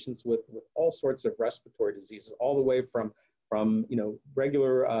patients with all sorts of respiratory diseases, all the way from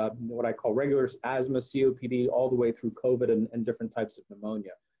regular, what I call regular asthma, COPD, all the way through COVID and different types of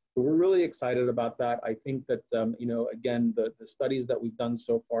pneumonia. So we're really excited about that. I think that, again, the studies that we've done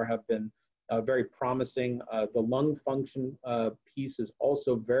so far have been very promising. The lung function piece is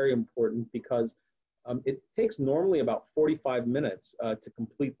also very important, because it takes normally about 45 minutes to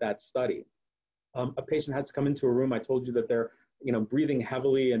complete that study. A patient has to come into a room. I told you that they're breathing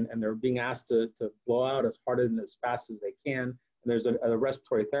heavily, and they're being asked to blow out as hard and as fast as they can. And there's a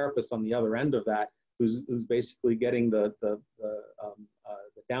respiratory therapist on the other end of that who's basically getting the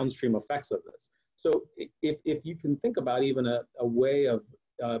downstream effects of this. So if you can think about even a way of,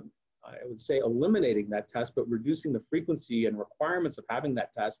 I would say, eliminating that test, but reducing the frequency and requirements of having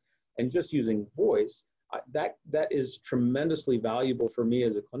that test and just using voice, that is tremendously valuable for me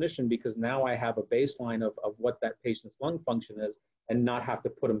as a clinician, because now I have a baseline of what that patient's lung function is and not have to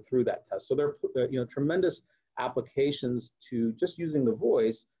put them through that test. So there are tremendous applications to just using the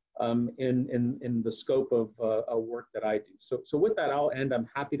voice in the scope of work that I do. So with that, I'll end. I'm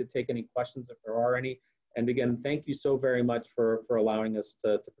happy to take any questions if there are any. And again, thank you so very much for allowing us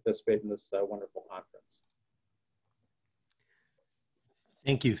to participate in this wonderful conference.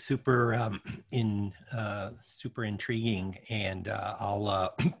 Thank you. Super super intriguing. And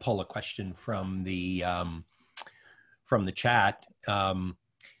I'll pull a question from the chat.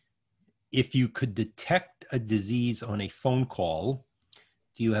 If you could detect a disease on a phone call,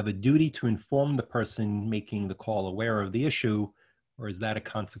 do do you have a duty to inform the person making the call aware of the issue, or is that a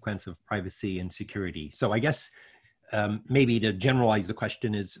consequence of privacy and security? So I guess maybe to generalize the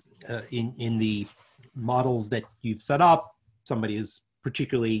question is, in the models that you've set up, somebody is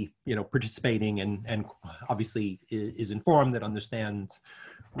particularly, participating and obviously is informed, that understands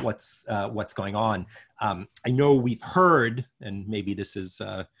what's going on. I know we've heard, and maybe this is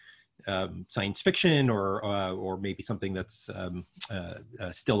science fiction or maybe something that's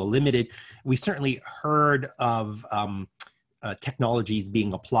still a limited. We certainly heard of technologies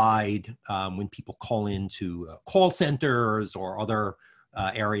being applied when people call into call centers or other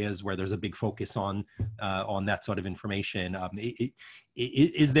areas where there's a big focus on that sort of information.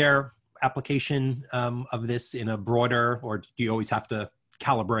 Is there application of this in a broader, or do you always have to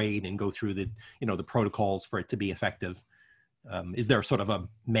calibrate and go through the the protocols for it to be effective? Is there sort of a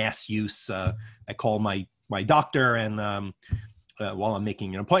mass use? I call my doctor, and while I'm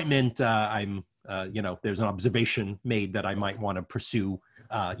making an appointment, I'm there's an observation made that I might want to pursue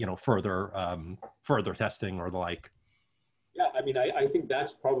further testing or the like. Yeah, I mean, I think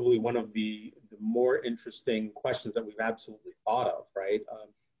that's probably one of the more interesting questions that we've absolutely thought of, right?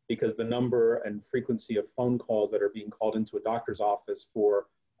 Because the number and frequency of phone calls that are being called into a doctor's office for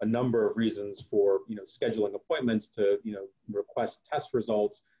a number of reasons, for scheduling appointments, to request test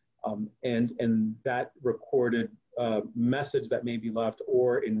results, and that recorded message that may be left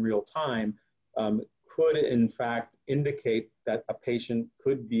or in real time could in fact indicate that a patient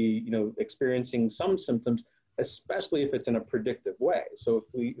could be experiencing some symptoms, especially if it's in a predictive way. So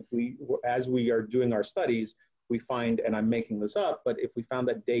if we as we are doing our studies, we find, and I'm making this up, but if we found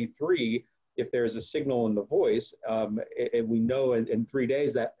that day 3, if there's a signal in the voice, and we know in 3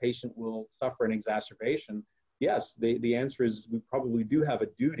 days that patient will suffer an exacerbation, yes, the answer is we probably do have a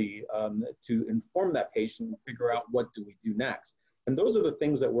duty to inform that patient and figure out what do we do next. And those are the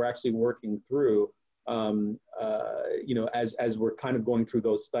things that we're actually working through, as we're kind of going through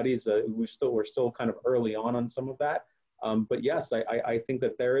those studies. We're still kind of early on some of that. But yes, I think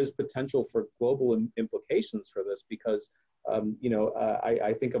that there is potential for global implications for this, because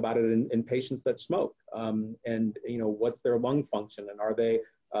I think about it in patients that smoke, and what's their lung function, and are they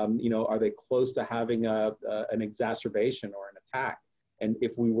close to having an exacerbation or an attack? And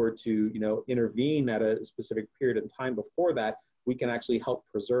if we were to intervene at a specific period of time before that, we can actually help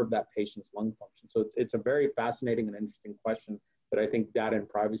preserve that patient's lung function. So it's a very fascinating and interesting question that I think data and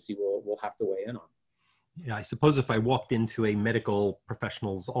privacy will have to weigh in on. Yeah, I suppose if I walked into a medical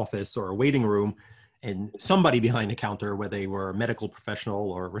professional's office or a waiting room, and somebody behind the counter, whether they were a medical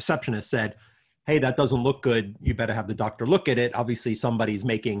professional or a receptionist, said, "Hey, that doesn't look good. You better have the doctor look at it." Obviously, somebody's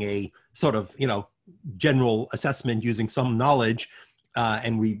making a sort of, general assessment using some knowledge.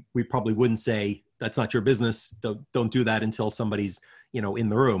 And we probably wouldn't say, "That's not your business. Don't do that until somebody's, in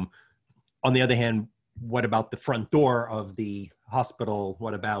the room." On the other hand, what about the front door of the hospital?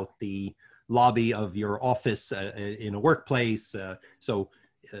 What about the lobby of your office in a workplace?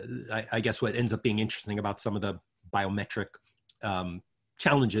 I guess what ends up being interesting about some of the biometric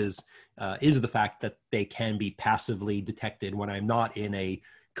challenges is the fact that they can be passively detected when I'm not in a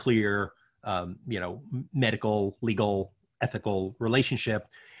clear, medical, legal, ethical relationship.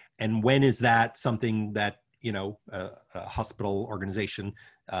 And when is that something that, a hospital organization,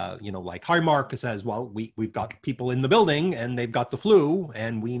 like Highmark says, well, we've got people in the building and they've got the flu,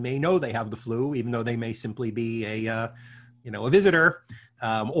 and we may know they have the flu, even though they may simply be a visitor,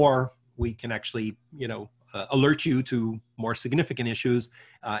 or we can actually, alert you to more significant issues.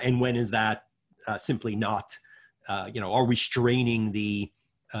 And when is that simply not, are we straining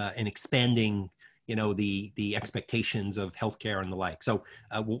and expanding, the expectations of healthcare and the like? So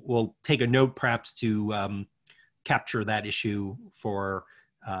we'll take a note perhaps to capture that issue for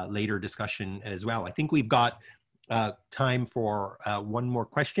later discussion as well. I think we've got time for one more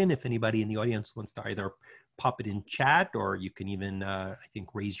question. If anybody in the audience wants to either pop it in chat, or you can even, I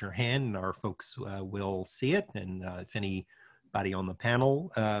think, raise your hand and our folks will see it. And if anybody on the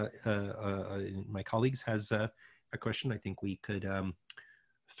panel, my colleagues, has a question, I think we could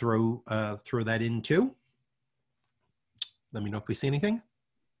throw that in too. Let me know if we see anything.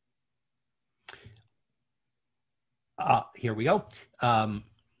 Here we go.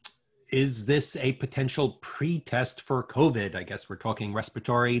 Is this a potential pre-test for COVID? I guess we're talking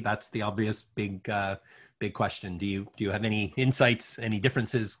respiratory. That's the obvious big question. Do you have any insights, any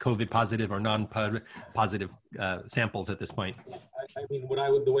differences, COVID positive or non-positive samples at this point? I mean,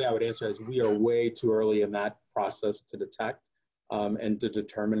 the way I would answer is we are way too early in that process to detect and to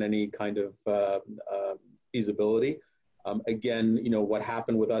determine any kind of feasibility. Again, what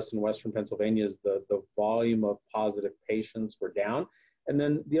happened with us in Western Pennsylvania is the volume of positive patients were down. And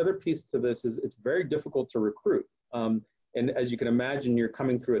then the other piece to this is it's very difficult to recruit. And as you can imagine, you're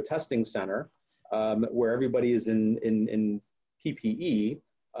coming through a testing center where everybody is in PPE,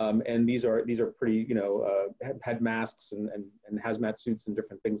 and these are pretty, you know, had masks and hazmat suits and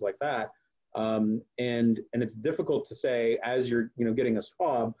different things like that. And it's difficult to say, as you're, you know, getting a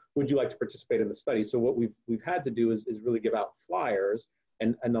swab, would you like to participate in the study? So what we've had to do is really give out flyers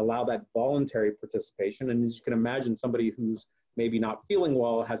and allow that voluntary participation. And as you can imagine, somebody who's maybe not feeling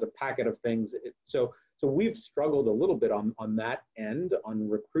well has a packet of things. So we've struggled a little bit on that end, on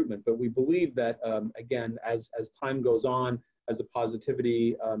recruitment, but we believe that, again, as time goes on, as the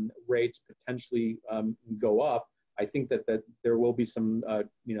positivity rates potentially go up, I think that there will be some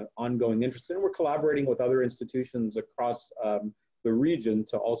you know, ongoing interest. And we're collaborating with other institutions across the region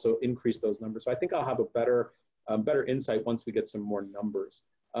to also increase those numbers. So I think I'll have a better insight once we get some more numbers.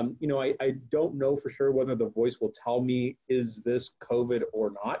 You know, I don't know for sure whether the voice will tell me, is this COVID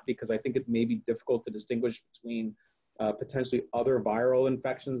or not, because I think it may be difficult to distinguish between potentially other viral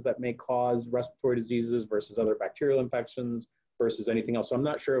infections that may cause respiratory diseases versus other bacterial infections versus anything else. So I'm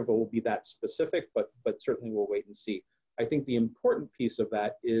not sure if it will be that specific, but certainly we'll wait and see. I think the important piece of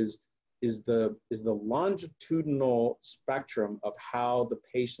that is the longitudinal spectrum of how the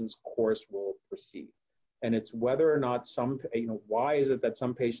patient's course will proceed. And it's whether or not you know, why is it that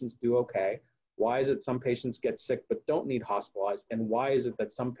some patients do okay? Why is it some patients get sick but don't need hospitalized? And why is it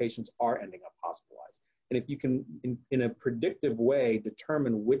that some patients are ending up hospitalized? And if you can, in a predictive way,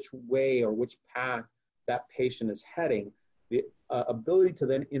 determine which way or which path that patient is heading, the ability to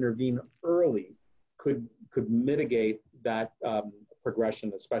then intervene early could mitigate that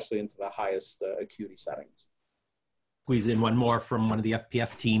progression, especially into the highest acuity settings. Squeeze in one more from one of the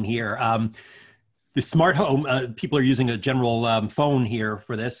FPF team here. The smart home, people are using a general phone here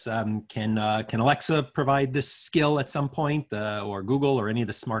for this. Can Alexa provide this skill at some point, or Google, or any of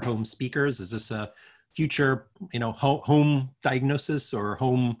the smart home speakers? Is this a future, you know, home diagnosis or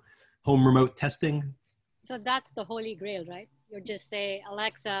home remote testing? So that's the holy grail, right? You just say,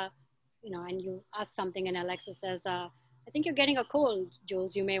 Alexa, you know, and you ask something and Alexa says, I think you're getting a cold,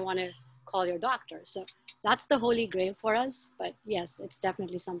 Jules, you may want to call your doctor. So that's the holy grail for us. But yes, it's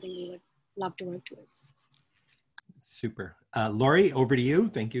definitely something we would love to work towards. Super. Lori, over to you.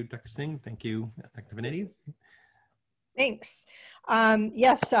 Thank you, Dr. Singh. Thank you, Dr. Venetti. Thanks.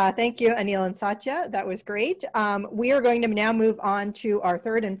 Yes, thank you, Anil and Satya. That was great. We are going to now move on to our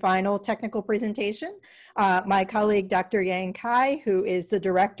third and final technical presentation. My colleague, Dr. Yang Kai, who is the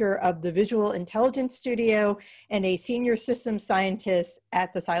director of the Visual Intelligence Studio and a senior systems scientist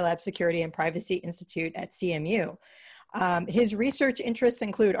at the CyLab Security and Privacy Institute at CMU. His research interests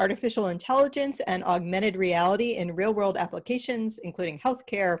include artificial intelligence and augmented reality in real-world applications, including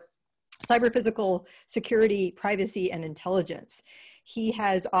healthcare, cyber-physical security, privacy, and intelligence. He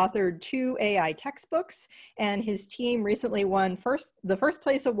has authored 2 AI textbooks, and his team recently won the first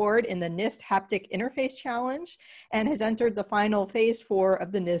place award in the NIST Haptic Interface Challenge and has entered the final phase 4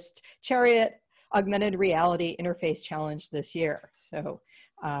 of the NIST Chariot Augmented Reality Interface Challenge this year. So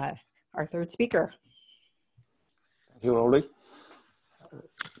our third speaker. Thank you, Lori.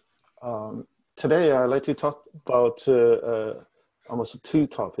 Today, I'd like to talk about almost 2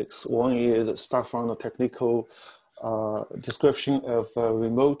 topics. One is start from the technical description of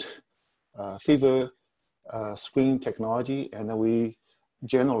remote fever screening technology, and then we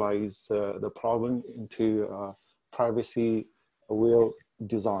generalize the problem into privacy-aware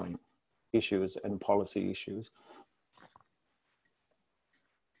design issues and policy issues.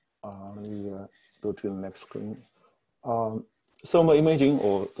 Let me go to the next screen. Thermal imaging,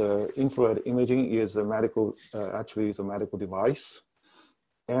 or the infrared imaging, is a medical, actually is a medical device.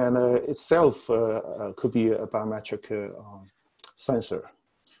 And itself could be a biometric sensor.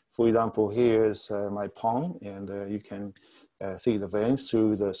 For example, here's my palm, and you can see the veins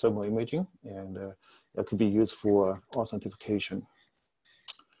through the thermal imaging, and that could be used for authentication.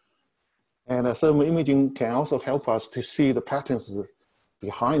 And thermal imaging can also help us to see the patterns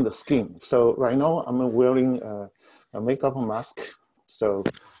behind the skin. So right now, I'm wearing a makeup mask. So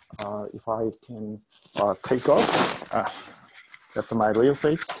if I can take off, that's my real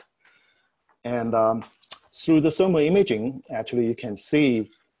face. And through the thermal imaging, actually you can see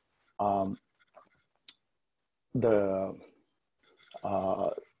the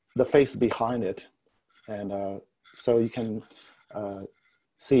face behind it. And so you can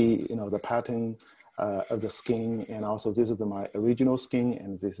see, you know, the pattern of the skin, and also this is my original skin,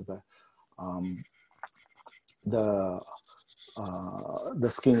 and this is the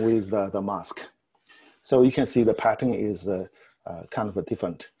skin with the mask. So you can see the pattern is kind of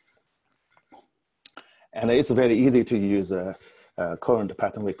different. And it's very easy to use current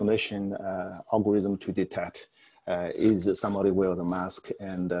pattern recognition algorithm to detect is somebody wear the mask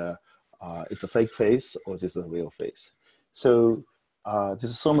and it's a fake face or is this a real face. So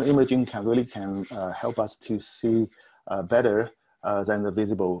this thermal imaging can really help us to see better than the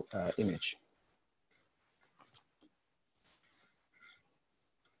visible image.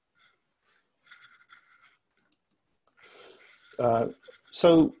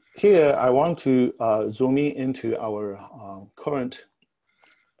 So here I want to zoom in into our current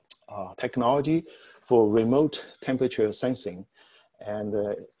technology for remote temperature sensing. And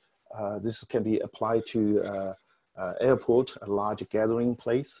this can be applied to airport, a large gathering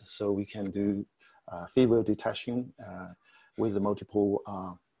place. So we can do fever detection with multiple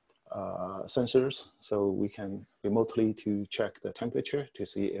sensors. So we can remotely to check the temperature to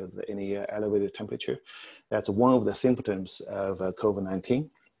see if there's any elevated temperature. That's one of the symptoms of COVID-19.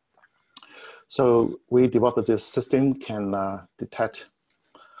 So we developed this system can detect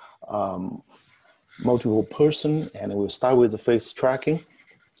multiple person, and we'll start with the face tracking.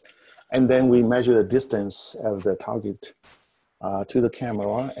 And then we measure the distance of the target to the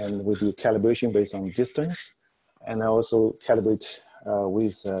camera, and we do calibration based on distance, and also calibrate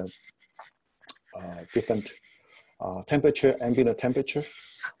with different temperature, ambient temperature.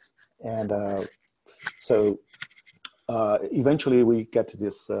 And so eventually we get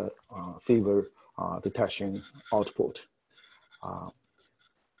this fever detection output.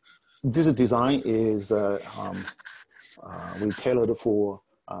 This design is we tailored for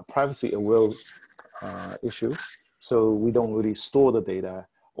privacy aware issue. So we don't really store the data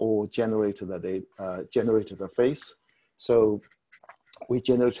or generate the data, generate the face. So we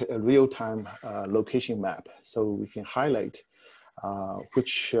generate a real-time location map, so we can highlight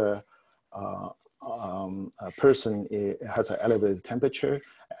which person has an elevated temperature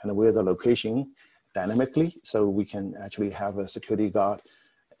and where the location dynamically. So we can actually have a security guard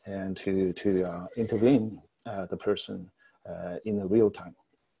and to intervene the person in the real time.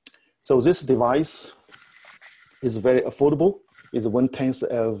 So this device is very affordable. It's 1/10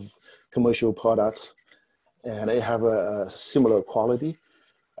 of commercial products, and they have a similar quality.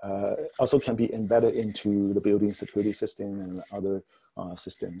 Also can be embedded into the building security system and other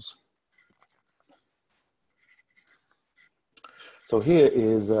systems. So here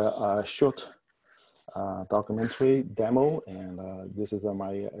is a short documentary demo, and this is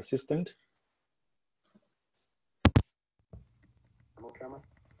my assistant. Camera.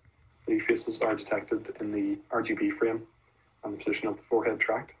 The faces are detected in the RGB frame and the position of the forehead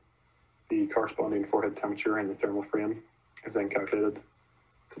tracked. The corresponding forehead temperature in the thermal frame is then calculated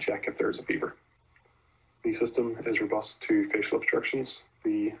to check if there is a fever. The system is robust to facial obstructions,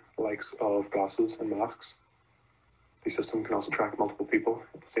 the likes of glasses and masks. The system can also track multiple people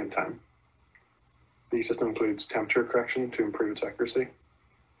at the same time. The system includes temperature correction to improve its accuracy.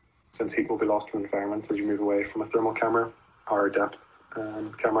 Since heat will be lost in the environment as you move away from a thermal camera, our depth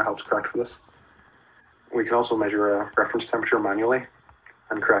camera helps correct for this. We can also measure a reference temperature manually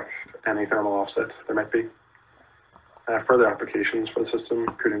and correct any thermal offset there might be. Further applications for the system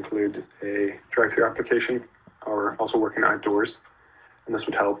could include a drive-through application or also working outdoors, and this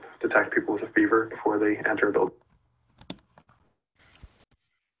would help detect people with a fever before they enter a building.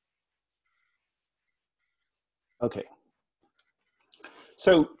 Okay.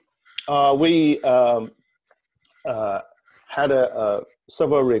 So we had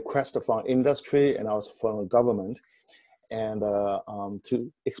several requests from industry and also from the government, and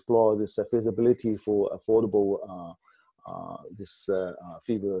to explore this feasibility for affordable this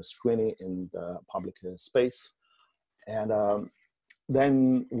fever screening in the public space. And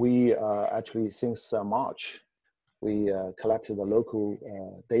then we actually, since March, we collected the local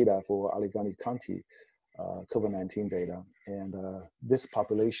data for Allegheny County COVID-19 data. And this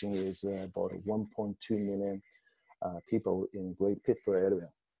population is about 1.2 million people in Great Pittsburgh area.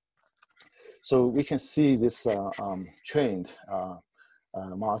 So we can see this trend.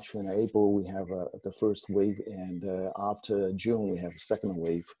 March and April, we have the first wave, and after June, we have the second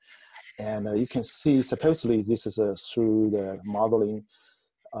wave. And you can see, supposedly, this is through the modeling,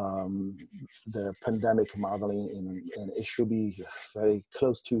 the pandemic modeling, and it should be very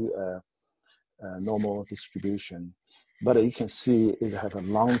close to normal distribution. But you can see it have a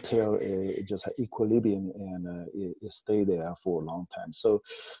long tail, it just has equilibrium, and it stay there for a long time. So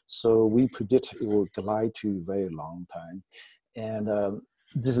we predict it will glide to very long time. And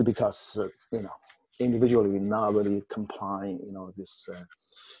this is because, individually not really complying, this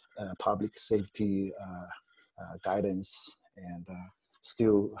public safety guidance, and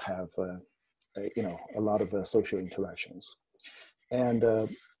still have, a lot of social interactions. And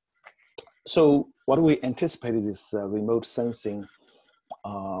So what we anticipated this remote sensing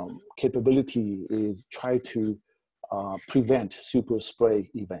capability is try to prevent super spray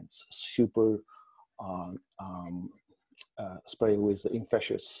events, super spray with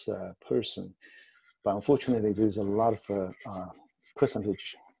infectious person. But unfortunately, there's a lot of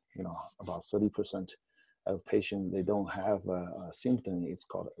percentage, about 30% of patients, they don't have a symptom. It's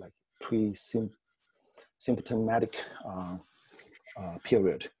called like pre-symptomatic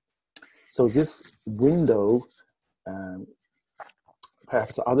period. So this window,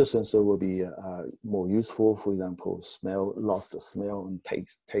 perhaps other sensor will be more useful. For example, smell, lost smell and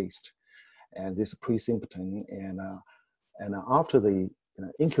taste, and this pre-symptom, and after they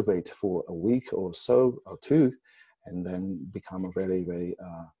incubate for a week or so or two, and then become a very, very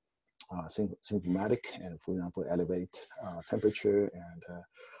symptomatic, and for example, elevate temperature and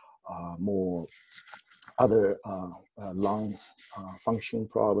more other lung function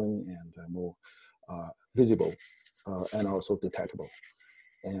problem, and more visible and also detectable.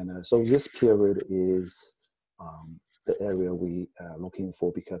 And so this period is the area we are looking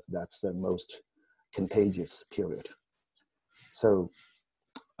for, because that's the most contagious period. So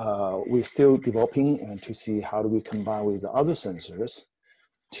we're still developing and to see how do we combine with the other sensors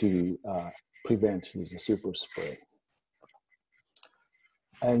to prevent this super spray.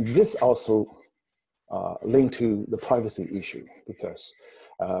 And this also linked to the privacy issue, because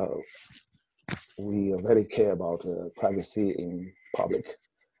we very care about privacy in public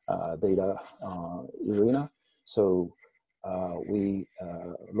data arena. So we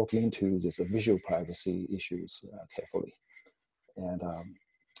look into this visual privacy issues carefully. And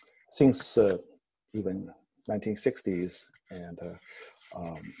since even 1960s, and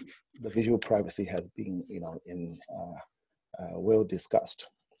the visual privacy has been, well discussed.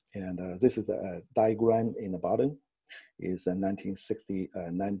 And this is a diagram in the bottom. Is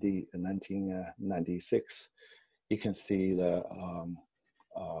 1996. You can see the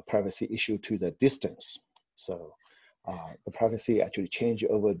privacy issue to the distance. So the privacy actually change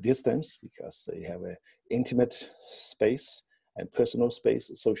over distance, because they have an intimate space and personal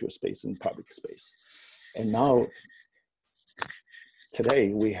space, social space, and public space. And now,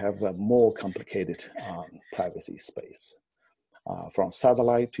 today, we have a more complicated privacy space. From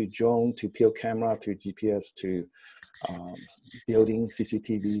satellite to drone to PO camera to GPS to building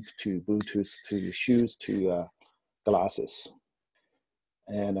CCTV to Bluetooth to shoes to glasses.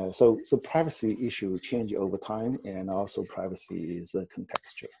 And so privacy issue change over time, and also privacy is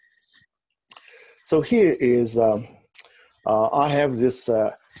contextual. So here is, I have this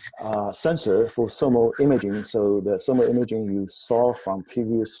sensor for thermal imaging. So the thermal imaging you saw from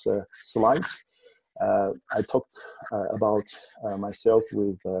previous slides. I talked about myself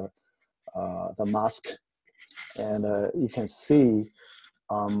with the mask, and you can see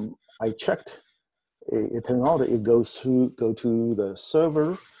I checked. It turned out it go to the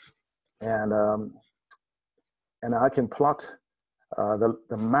server, and I can plot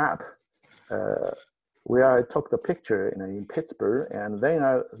the map where I took the picture in Pittsburgh, and then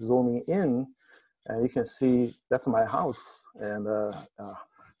I zooming in, and you can see that's my house and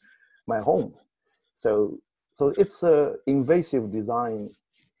my home. So it's a invasive design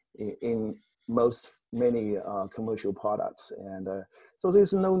in many commercial products, and so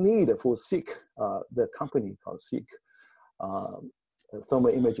there's no need for SEEK, the company called SEEK, a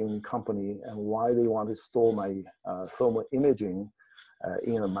thermal imaging company, and why they want to store my thermal imaging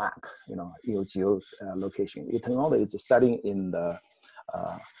in a map, geo location. It turns out it's a setting in the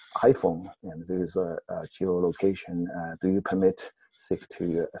iPhone, and there's a geolocation. Do you permit SEEK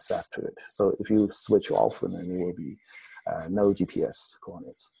to access to it? So if you switch off, then there will be no GPS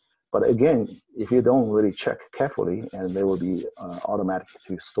coordinates. But again, if you don't really check carefully, and they will be automatic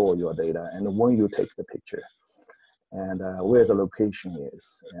to store your data, and when you take the picture, and where the location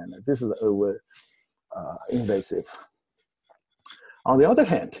is, and this is over invasive. On the other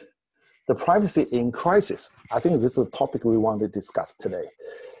hand, the privacy in crisis, I think this is a topic we want to discuss today,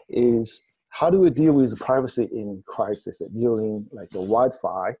 is how do we deal with privacy in crisis during like the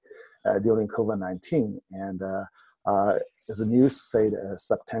wildfire, during COVID-19, and as the news said,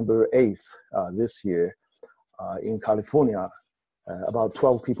 September 8th this year in California, about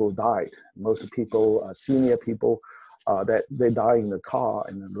 12 people died. Most people, senior people, that they die in the car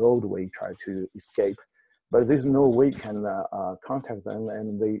in the roadway, try to escape. But there's no way you can contact them,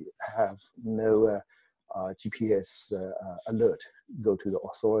 and they have no GPS alert. Go to the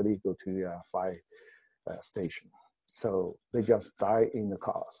authority, go to the fire station. So they just die in the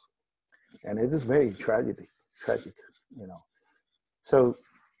cars. And it is very tragic, So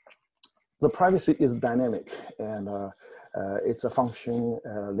the privacy is dynamic, and It's a function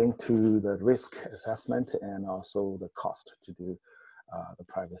linked to the risk assessment and also the cost to do the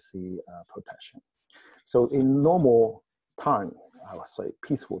privacy protection. So in normal time, I would say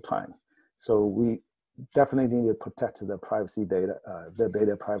peaceful time, so we definitely need to protect the privacy data, the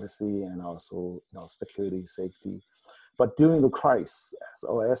data privacy, and also security, safety. But during the crisis,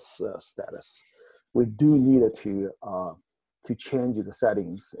 SOS status, we do need to change the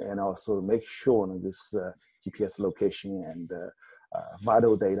settings and also make sure that this GPS location and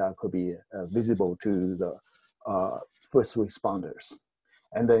vital data could be visible to the first responders.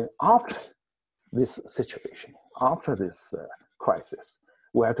 And then after this situation, after this crisis,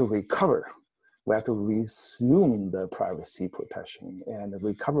 we have to recover. We have to resume the privacy protection, and the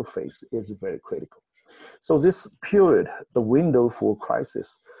recovery phase is very critical. So this period, the window for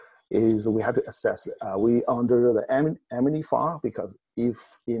crisis, is we have to assess, we under the enemy file, because if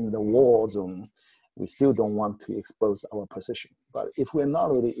in the war zone, we still don't want to expose our position. But if we're not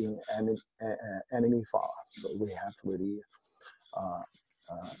really in enemy file, so we have to really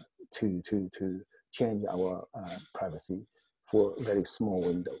to change our privacy for a very small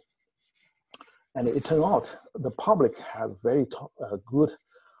window. And it turned out the public has very good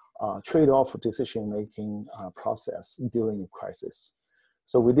trade-off decision-making process during crisis.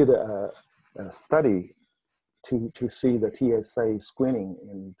 So we did a study to see the TSA screening,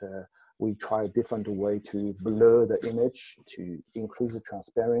 and we tried different way to blur the image, to increase the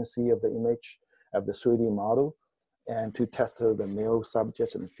transparency of the image of the 3D model, and to test the male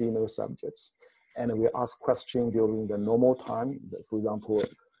subjects and female subjects. And we asked questions during the normal time. For example,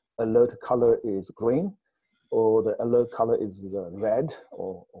 alert color is green, or the alert color is red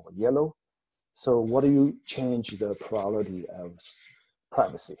or yellow. So what do you change the priority of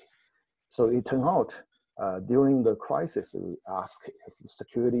privacy? So it turned out during the crisis, we asked if the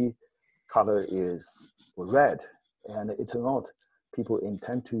security color is red, and it turned out people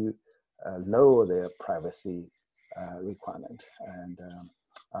intend to lower their privacy requirement and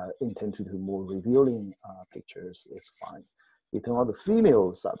intend to do more revealing pictures. It's fine. It turned out the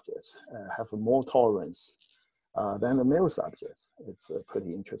female subjects have more tolerance than the male subjects. It's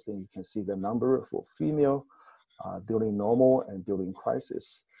pretty interesting. You can see the number for female during normal and during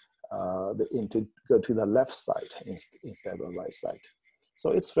crisis. To go to the left side instead of the right side.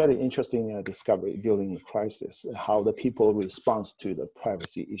 So it's very interesting discovery during the crisis, how the people respond to the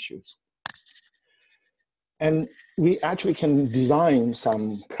privacy issues. And we actually can design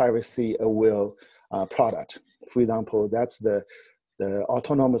some privacy-aware product. For example, that's the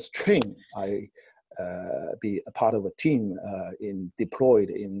autonomous train. I be a part of a team deployed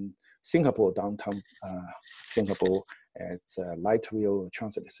in Singapore, downtown Singapore. It's light rail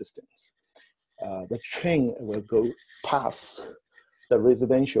transit systems. The train will go past the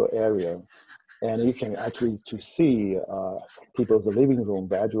residential area, and you can actually see people's living room,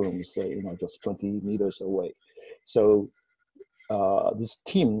 bedrooms, just 20 meters away. So this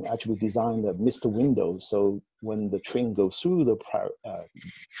team actually designed a mist window, so when the train goes through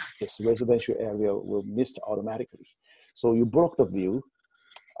this residential area, will mist automatically. So you block the view,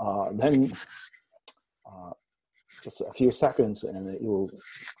 then just a few seconds, and it will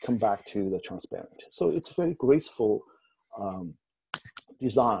come back to the transparent. So it's very graceful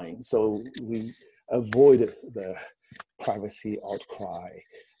design. So we avoid the privacy outcry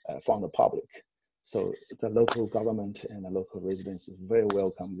from the public. So the local government and the local residents very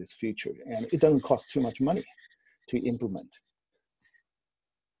welcome this feature, and it doesn't cost too much money to implement.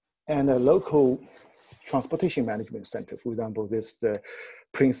 And a local transportation management center, for example, this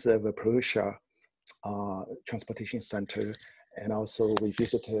Prince of Persia Transportation Center, and also we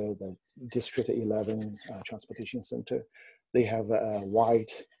visited the District 11 Transportation Center. They have a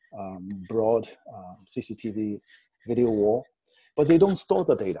wide, broad CCTV video wall, but they don't store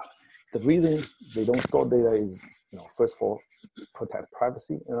the data. The reason they don't store data is, first of all, protect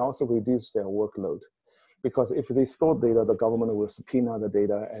privacy, and also reduce their workload. Because if they store data, the government will subpoena the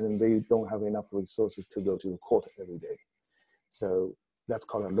data, and they don't have enough resources to go to the court every day. So that's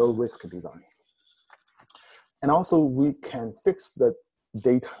called a low-risk design. And also, we can fix the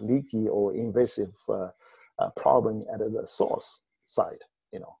data leaky or invasive problem at the source side.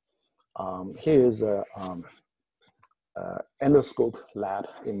 Here's a endoscope lab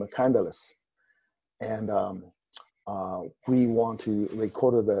in McCandless, and we want to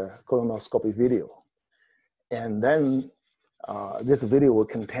record the colonoscopy video. And then this video will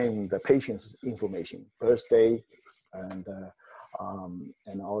contain the patient's information, birthday, and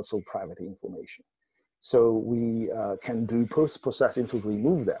also private information. So we can do post-processing to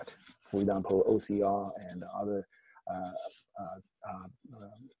remove that, for example, OCR and other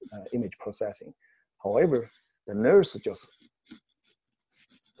image processing. However, the nurse just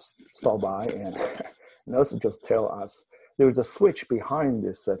stop by and nurse just tell us there's a switch behind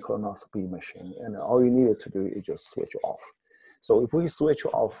this colonoscopy machine, and all you needed to do is just switch off. So if we switch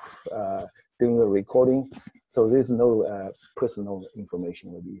off during the recording, so there's no personal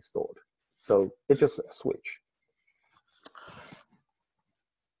information will be stored. So it's just a switch.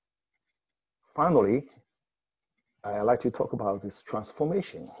 Finally, I'd like to talk about this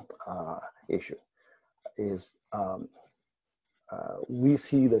transformation issue. We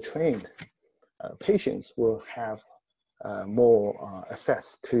see the trend. Patients will have more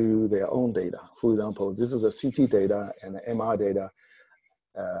access to their own data. For example, this is the CT data and the MR data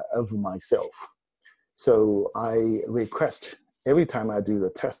of myself. So I request, every time I do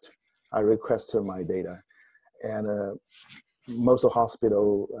the test, I request my data. And most of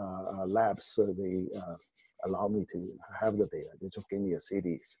hospital labs, they allow me to have the data. They just give me a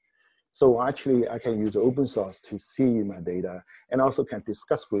CDs. So actually, I can use open source to see my data and also can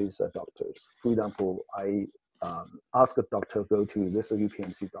discuss with doctors. For example, I ask a doctor, go to this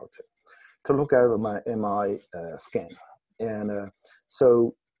UPMC doctor, to look at my MRI scan. And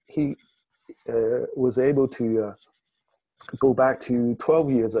so he was able to go back to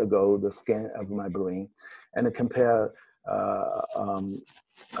 12 years ago, the scan of my brain, and compare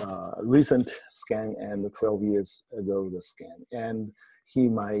recent scan and 12 years ago the scan. And he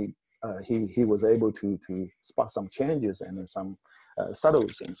was able to spot some changes and some subtle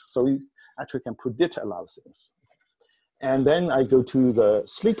things. So he actually can predict a lot of things. And then I go to the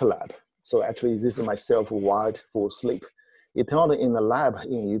sleep lab. So actually this is myself wired for sleep. It turned in the lab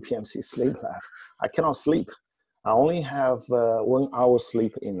in UPMC sleep lab, I cannot sleep. I only have 1 hour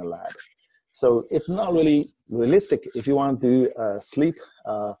sleep in the lab. So it's not really realistic if you want to do a sleep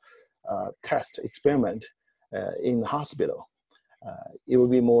test experiment in the hospital. It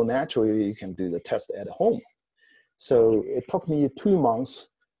would be more natural if you can do the test at home. So it took me 2 months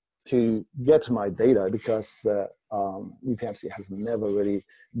to get my data because UPMC has never really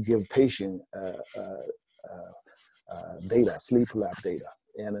give patient data, sleep lab data.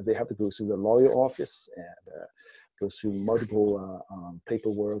 And they have to go through the lawyer office and go through multiple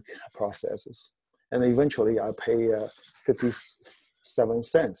paperwork processes. And eventually I pay 57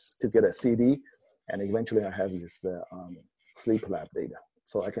 cents to get a CD. And eventually I have this sleep lab data.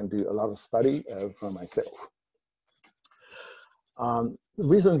 So I can do a lot of study for myself.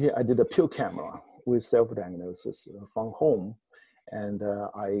 Recently I did a pill camera with self-diagnosis from home. And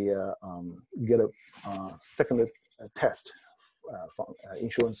I get a second test from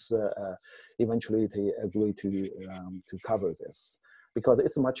insurance. Eventually they agree to cover this because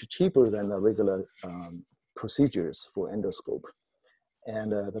it's much cheaper than the regular procedures for endoscope.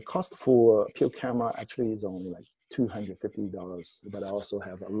 And the cost for pill camera actually is only like $250, but I also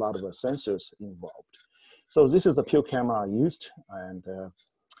have a lot of sensors involved. So this is the pill camera I used, and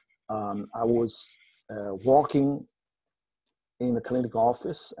I was walking in the clinic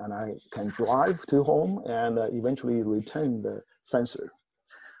office, and I can drive to home and eventually return the sensor.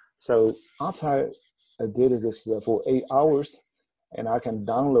 So after I did this for 8 hours, and I can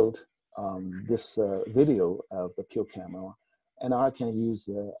download this video of the pill camera, and I can use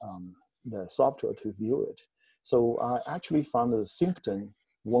the software to view it. So I actually found the symptom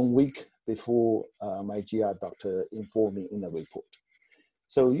 1 week before my GI doctor informed me in the report.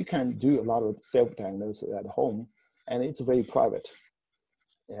 So you can do a lot of self-diagnosis at home, and it's very private.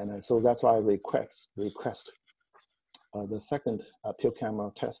 And so that's why I request the second pill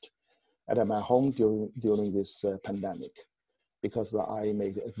camera test at my home during this pandemic, because I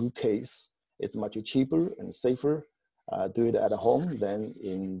made a good case. It's much cheaper and safer do it at home than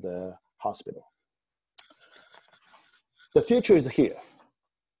in the hospital. The future is here.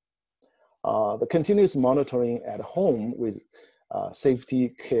 The continuous monitoring at home with safety,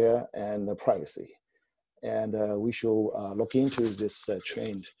 care, and privacy. And we should look into this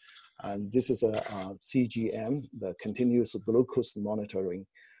trend. And this is a CGM, the continuous glucose monitoring.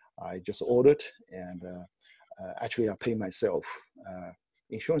 I just ordered, and actually I pay myself.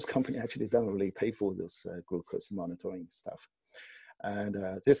 Insurance company actually doesn't really pay for this glucose monitoring stuff. And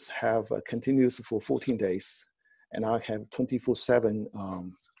this have continuous for 14 days, and I have 24/7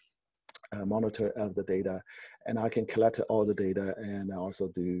 monitor of the data, and I can collect all the data and also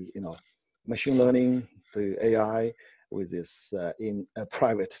do machine learning, the AI with this in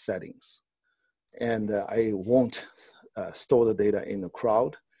private settings. And I won't store the data in the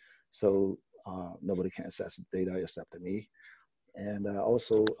cloud, so nobody can access the data except me. And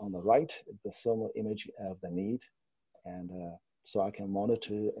also on the right, the thermal image of the need. And so I can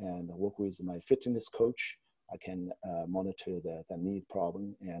monitor and work with my fitness coach. I can monitor the need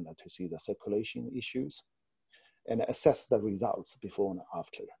problem and to see the circulation issues. and assess the results before and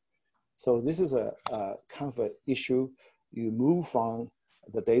after. So this is a kind of an issue. You move from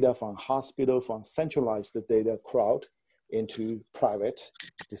the data from hospital, from centralized data crowd into private,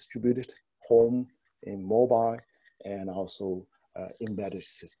 distributed, home, in mobile, and also embedded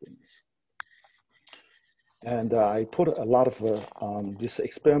systems. And I put a lot of this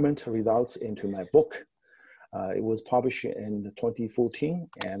experiment results into my book. It was published in 2014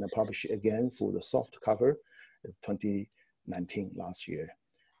 and published again for the soft cover in 2019 last year.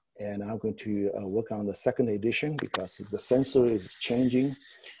 And I'm going to work on the second edition because the sensor is changing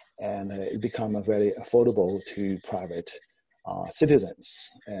and it becomes very affordable to private citizens.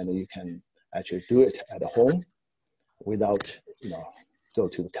 And you can actually do it at home without, go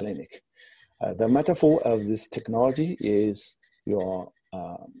to the clinic. The metaphor of this technology is your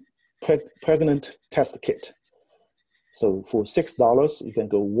pregnant test kit. So for $6, you can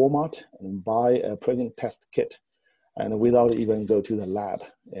go Walmart and buy a pregnant test kit, and without even go to the lab.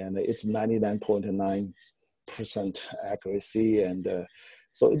 And it's 99.9% accuracy. And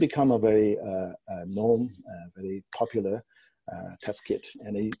so it become a very known, very popular test kit.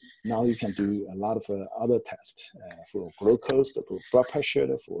 And now you can do a lot of other tests for glucose, for blood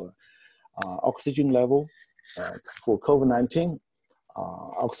pressure, for oxygen level. For COVID-19,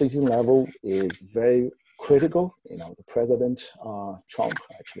 oxygen level is very critical. The President Trump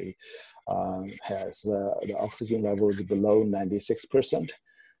actually has the oxygen level below 96%.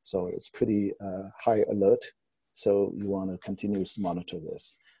 So it's pretty high alert. So you want to continuously monitor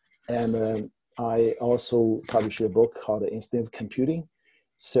this. And I also published a book called Instinctive Computing.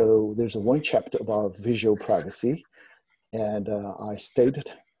 So there's one chapter about visual privacy. And I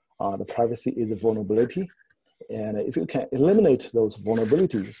stated the privacy is a vulnerability. And if you can eliminate those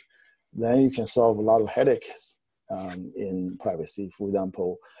vulnerabilities, then you can solve a lot of headaches in privacy. For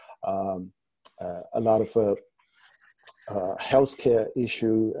example, a lot of healthcare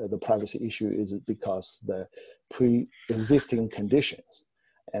issue, the privacy issue is because the pre-existing conditions,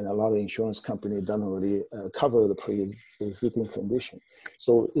 and a lot of insurance companies don't really cover the pre-existing condition.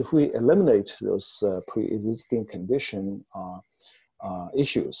 So if we eliminate those pre-existing condition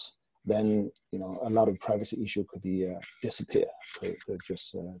issues, then a lot of privacy issue could be disappear, could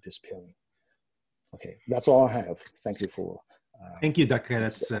just disappearing. Okay, that's all I have. Thank you for thank you, Dr.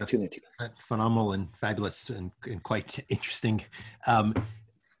 That's opportunity. Phenomenal and fabulous and quite interesting.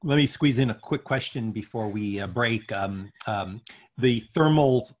 Let me squeeze in a quick question before we break. The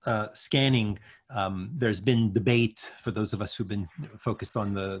thermal scanning, there's been debate for those of us who've been focused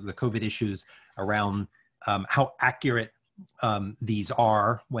on the COVID issues around how accurate these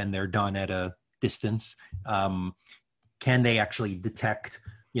are when they're done at a distance. Can they actually detect,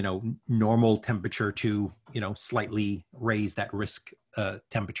 normal temperature to, slightly raise that risk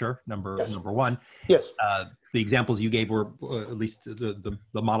temperature, number one? Yes. The examples you gave were, at least the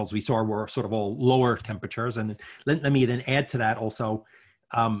models we saw were sort of all lower temperatures. And let me then add to that also,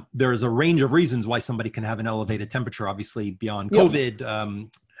 there's a range of reasons why somebody can have an elevated temperature, obviously beyond COVID.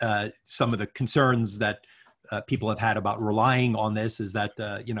 Some of the concerns that people have had about relying on this is that,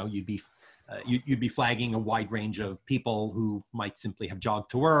 you'd be flagging a wide range of people who might simply have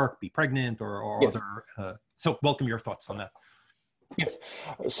jogged to work, be pregnant, or other. So welcome your thoughts on that. Yes.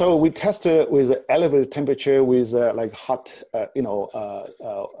 So we tested with elevated temperature with like hot,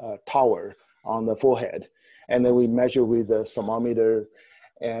 tower on the forehead. And then we measure with a thermometer,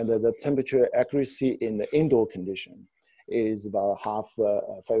 and the temperature accuracy in the indoor condition is about half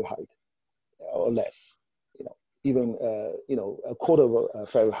Fahrenheit or less. Even a quarter of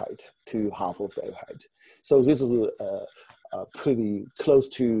Fahrenheit to half of Fahrenheit. So this is pretty close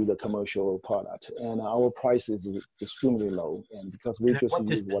to the commercial product, and our price is extremely low. And because we just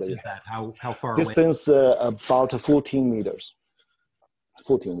use what is that? How far distance away? About 14 meters.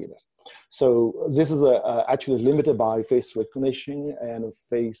 14 meters. So this is actually limited by face recognition and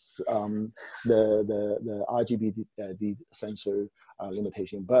face the RGB sensor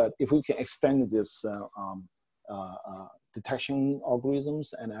limitation. But if we can extend this detection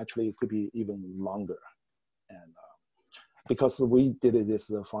algorithms, and actually it could be even longer. And because we did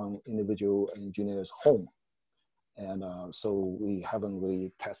this from individual engineers' home. And so we haven't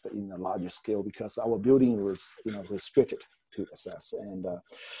really tested in a larger scale because our building was restricted to access. And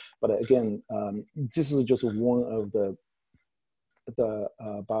but again, this is just one of the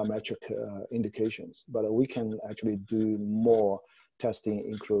biometric indications, but we can actually do more testing,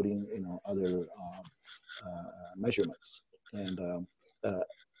 including other measurements. And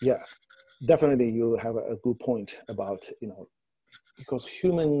yeah, definitely you have a good point about because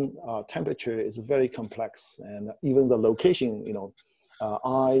human temperature is very complex, and even the location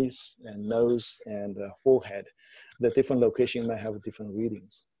eyes and nose and forehead, the different location may have different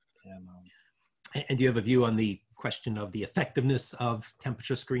readings. And do you have a view on the question of the effectiveness of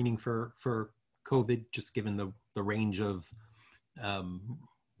temperature screening for COVID, just given the range of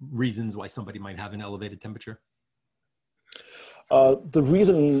reasons why somebody might have an elevated temperature? The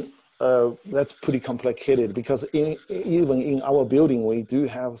reason that's pretty complicated, because even in our building, we do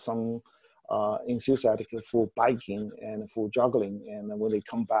have some enthusiastic for biking and for juggling, and when they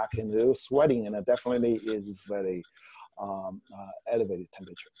come back and they're sweating, and it definitely is very elevated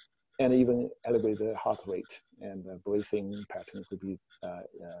temperature, and even elevated heart rate, and breathing pattern could be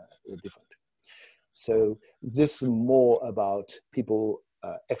different. So this is more about people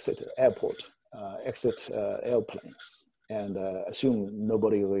exit the airport, exit airplanes, and assume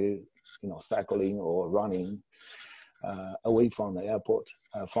nobody will, cycling or running away from the airport,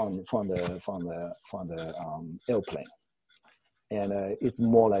 from the airplane. And it's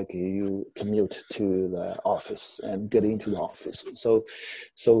more like you commute to the office and get into the office. So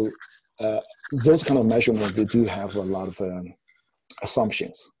those kind of measurements, they do have a lot of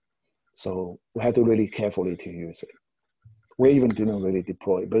assumptions. So we have to really carefully to use it. We even didn't really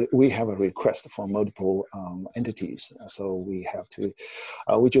deploy, but we have a request from multiple entities. So we have to,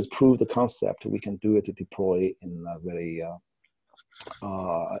 we just prove the concept. We can do it to deploy in a very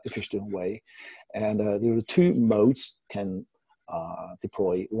efficient way. And there are two modes can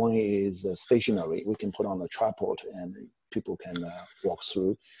deploy. One is stationary. We can put on a tripod and people can walk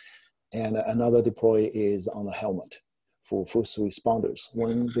through. And another deploy is on the helmet for first responders.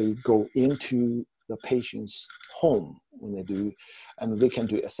 When they go into the patient's home, when they do, and they can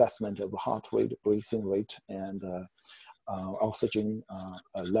do assessment of heart rate, breathing rate, and oxygen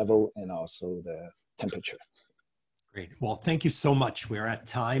level, and also the temperature. Great. Well, thank you so much. We're at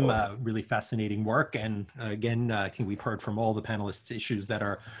time. Really fascinating work. And again, I think we've heard from all the panelists issues that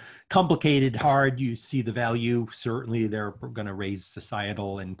are complicated, hard. You see the value. Certainly, they're going to raise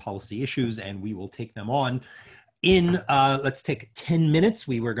societal and policy issues, and we will take them on. Let's take 10 minutes.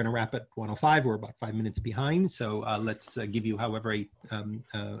 We were going to wrap at 1:05. We're about 5 minutes behind. So let's give you, however, a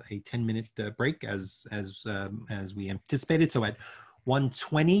 10-minute break as we anticipated. So at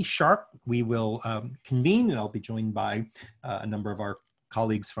 1:20 sharp, we will convene, and I'll be joined by a number of our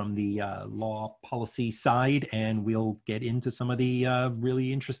colleagues from the law policy side, and we'll get into some of the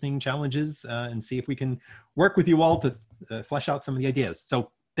really interesting challenges and see if we can work with you all to flesh out some of the ideas.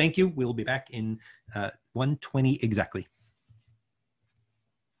 So thank you. We'll be back in 1:20 exactly.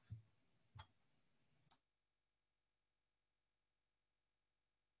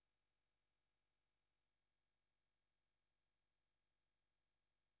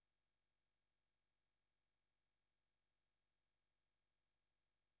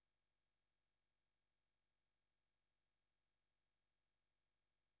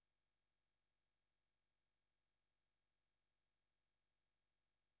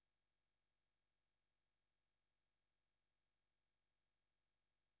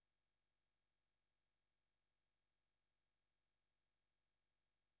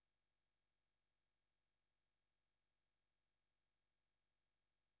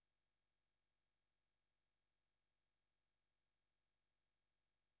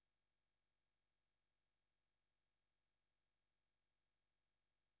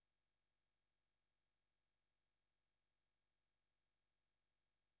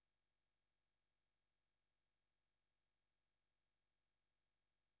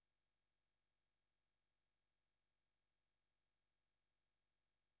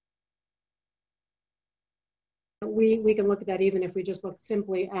 We can look at that even if we just look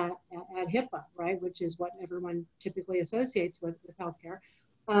simply at HIPAA, right, which is what everyone typically associates with healthcare.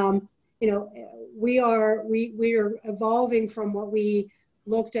 We are evolving from what we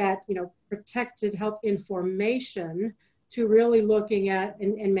looked at, protected health information, to really looking at,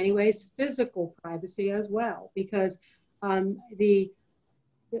 in many ways, physical privacy as well, because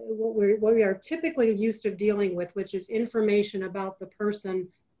what we are typically used to dealing with, which is information about the person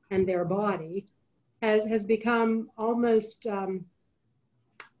and their body, has become almost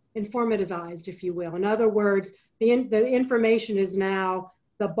informatized, if you will. In other words, the information is now,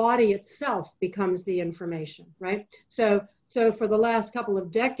 the body itself becomes the information, right? So for the last couple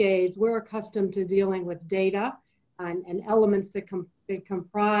of decades, we're accustomed to dealing with data and elements that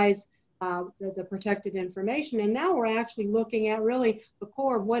comprise the protected information. And now we're actually looking at really the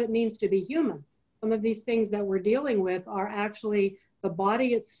core of what it means to be human. Some of these things that we're dealing with are actually the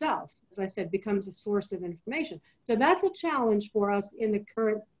body itself, as I said, becomes a source of information. So that's a challenge for us in the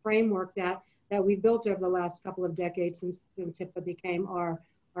current framework that we've built over the last couple of decades since HIPAA became our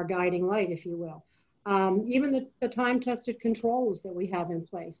guiding light, if you will. Even the time-tested controls that we have in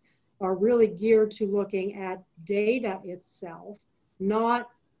place are really geared to looking at data itself, not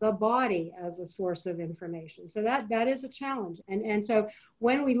the body as a source of information. So that is a challenge. And so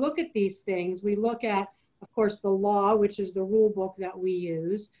when we look at these things, we look at, of course, the law, which is the rule book that we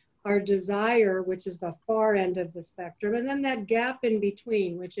use, our desire, which is the far end of the spectrum, and then that gap in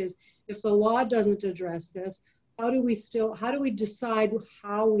between, which is if the law doesn't address this, how do we decide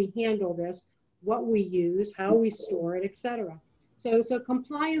how we handle this, what we use, how we store it, et cetera. So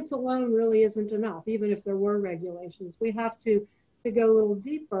compliance alone really isn't enough, even if there were regulations. We have to go a little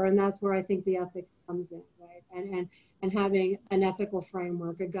deeper, and that's where I think the ethics comes in, right? And having an ethical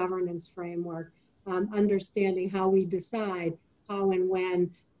framework, a governance framework, understanding how we decide how and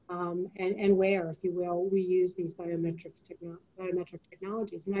when and where, if you will, we use these biometric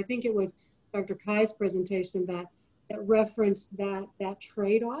technologies. And I think it was Dr. Kai's presentation that referenced that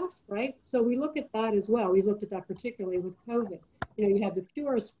trade-off, right? So we look at that as well. We looked at that particularly with COVID. You know, you have the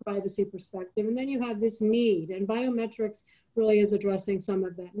purest privacy perspective, and then you have this need, and biometrics really is addressing some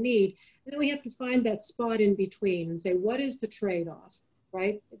of that need. And then we have to find that spot in between and say, what is the trade-off,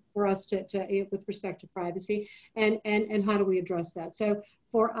 right, for us to with respect to privacy, and how do we address that? So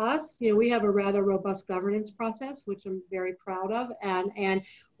for us, you know, we have a rather robust governance process, which I'm very proud of, and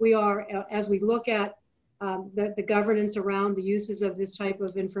we are, as we look at the governance around the uses of this type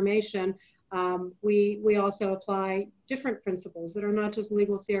of information, we also apply different principles that are not just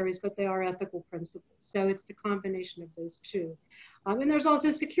legal theories, but they are ethical principles. So it's the combination of those two. And there's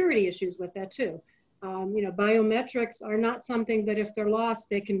also security issues with that too. You know, biometrics are not something that if they're lost,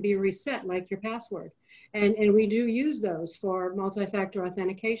 they can be reset like your password. And we do use those for multi-factor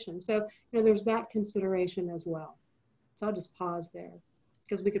authentication. So, you know, there's that consideration as well. So I'll just pause there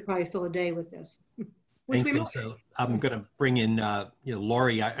because we could probably fill a day with this. Thank you. So I'm going to bring in, you know,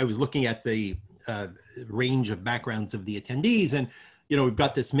 Lori. I was looking at the range of backgrounds of the attendees, and you know, we've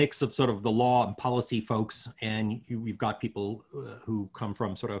got this mix of sort of the law and policy folks, and we've got people who come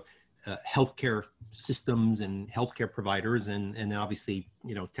from sort of healthcare systems and healthcare providers, and then obviously,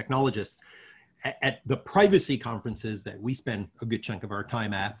 you know, technologists. At the privacy conferences that we spend a good chunk of our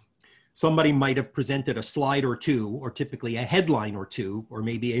time at, somebody might have presented a slide or two, or typically a headline or two, or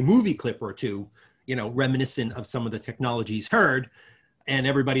maybe a movie clip or two, you know, reminiscent of some of the technologies heard, and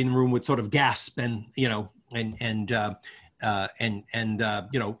everybody in the room would sort of gasp and, you know, and you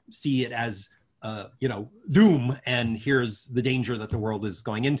know, see it as, you know, doom, and here's the danger that the world is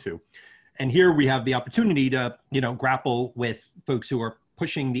going into. And here we have the opportunity to, you know, grapple with folks who are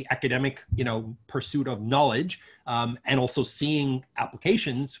pushing the academic, you know, pursuit of knowledge, and also seeing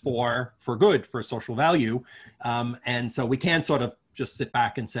applications for good, for social value. And so we can't sort of just sit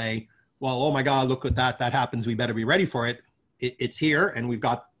back and say, well, oh my God, look at that happens, we better be ready for it. It's here, and we've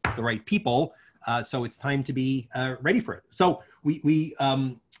got the right people, so it's time to be ready for it. So we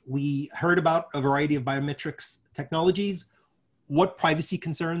heard about a variety of biometrics technologies. What privacy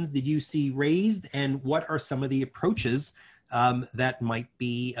concerns did you see raised, and what are some of the approaches that might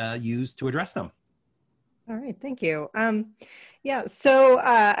be used to address them? All right, thank you. Yeah, so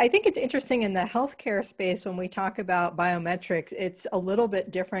I think it's interesting in the healthcare space when we talk about biometrics, it's a little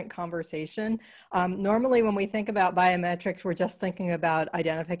bit different conversation. Normally when we think about biometrics, we're just thinking about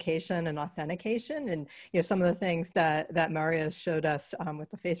identification and authentication, and you know, some of the things that Mario showed us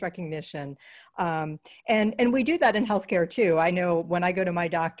with the face recognition. And we do that in healthcare too. I know when I go to my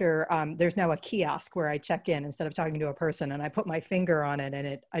doctor, there's now a kiosk where I check in instead of talking to a person, and I put my finger on it and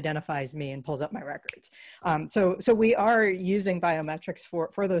it identifies me and pulls up my records. So we are using biometrics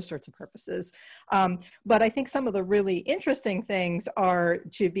for those sorts of purposes. But I think some of the really interesting things are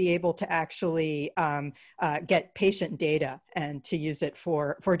to be able to actually get patient data and to use it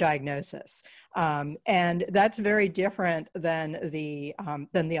for diagnosis. And that's very different than the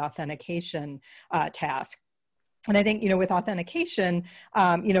authentication task. And I think, you know, with authentication,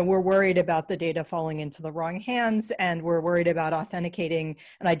 you know, we're worried about the data falling into the wrong hands, and we're worried about authenticating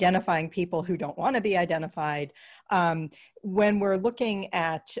and identifying people who don't want to be identified. When we're looking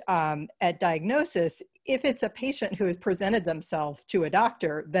at diagnosis, if it's a patient who has presented themselves to a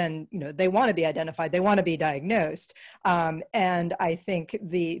doctor, then, you know, they want to be identified, they want to be diagnosed. And I think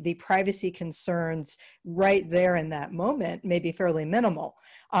the privacy concerns right there in that moment may be fairly minimal.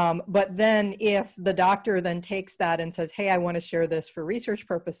 But then if the doctor then takes that and says, hey, I want to share this for research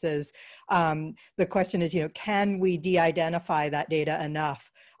purposes, the question is, you know, can we de-identify that data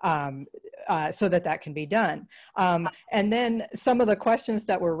enough so that can be done? And then some of the questions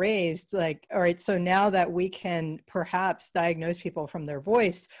that were raised, like, all right, so now that we can perhaps diagnose people from their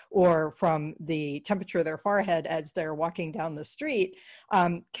voice or from the temperature of their forehead as they're walking down the street,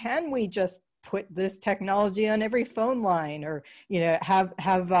 can we just put this technology on every phone line, or have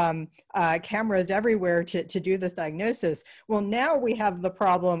cameras everywhere to do this diagnosis. Well, now we have the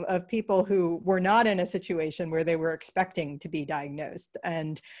problem of people who were not in a situation where they were expecting to be diagnosed,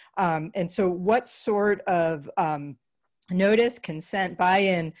 and so what sort of notice, consent,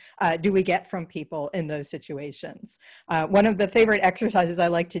 buy-in do we get from people in those situations? One of the favorite exercises I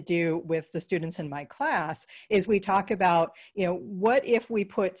like to do with the students in my class is we talk about, what if we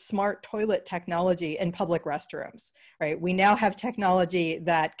put smart toilet technology in public restrooms, right? We now have technology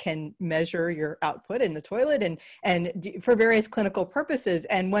that can measure your output in the toilet and for various clinical purposes.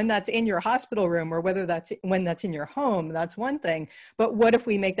 And when that's in your hospital room, or when that's in your home, that's one thing. But what if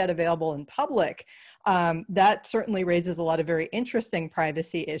we make that available in public? That certainly raises a lot of very interesting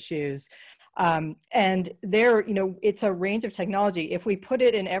privacy issues. And there, it's a range of technology. If we put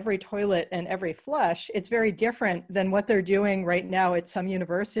it in every toilet and every flush, it's very different than what they're doing right now at some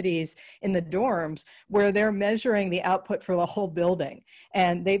universities in the dorms, where they're measuring the output for the whole building.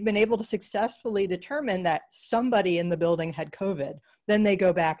 And they've been able to successfully determine that somebody in the building had COVID. Then they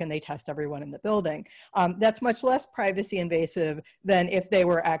go back and they test everyone in the building. That's much less privacy invasive than if they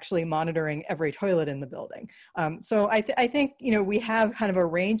were actually monitoring every toilet in the building. So I think, we have kind of a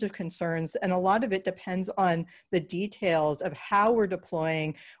range of concerns, and a lot of it depends on the details of how we're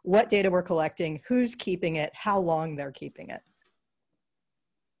deploying, what data we're collecting, who's keeping it, how long they're keeping it.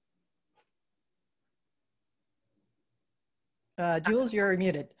 Jules, you're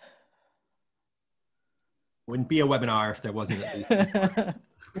muted. Wouldn't be a webinar if there wasn't at least.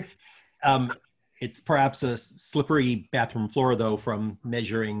 It's perhaps a slippery bathroom floor, though, from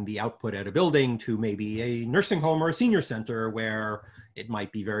measuring the output at a building to maybe a nursing home or a senior center, where it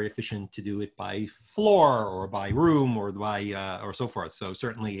might be very efficient to do it by floor or by room or by or so forth. So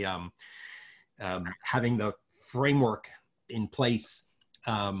certainly having the framework in place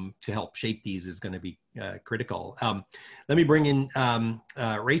to help shape these is going to be critical. Let me bring in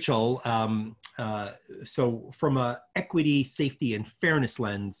Rachel. So from a equity, safety, and fairness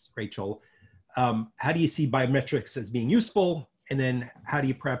lens, Rachel, how do you see biometrics as being useful? And then how do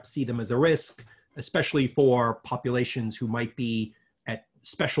you perhaps see them as a risk, especially for populations who might be at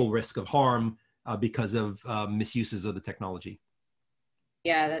special risk of harm because of misuses of the technology?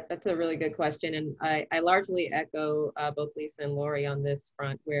 Yeah, that's a really good question. And I largely echo both Lisa and Lori on this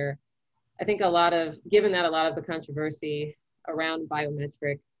front, where I think given that a lot of the controversy around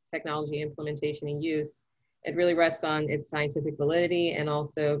biometric technology implementation and use, it really rests on its scientific validity and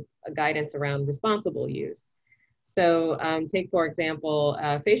also a guidance around responsible use. So take, for example,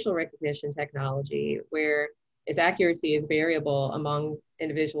 facial recognition technology, where its accuracy is variable among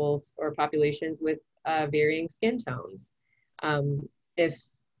individuals or populations with varying skin tones.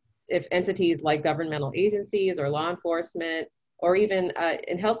 If entities like governmental agencies or law enforcement, or even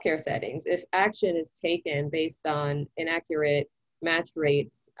in healthcare settings, if action is taken based on inaccurate match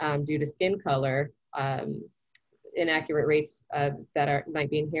rates due to skin color, inaccurate rates that might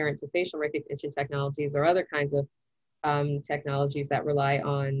be inherent to facial recognition technologies or other kinds of technologies that rely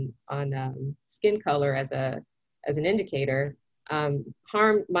on skin color as an indicator,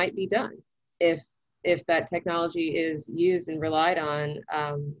 harm might be done if that technology is used and relied on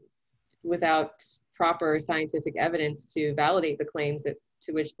without proper scientific evidence to validate the claims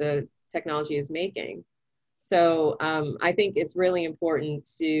to which the technology is making. So I think it's really important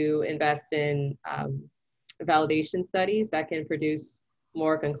to invest in validation studies that can produce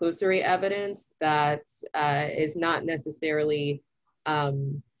more conclusory evidence that is not necessarily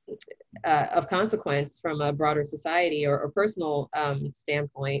of consequence from a broader society or personal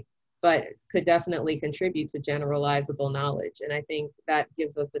standpoint, but could definitely contribute to generalizable knowledge. And I think that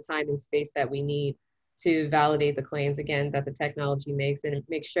gives us the time and space that we need to validate the claims, again, that the technology makes, and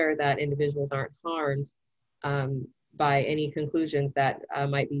make sure that individuals aren't harmed by any conclusions that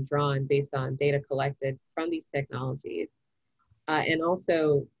might be drawn based on data collected from these technologies. And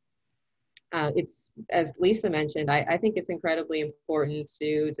also, it's, as Lisa mentioned, I think it's incredibly important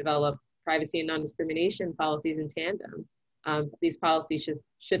to develop privacy and non-discrimination policies in tandem. These policies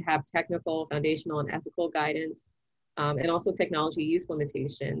should have technical, foundational, and ethical guidance, and also technology use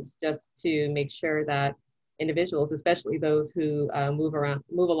limitations, just to make sure that individuals, especially those who move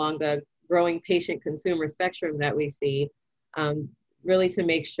along the growing patient-consumer spectrum that we see, really to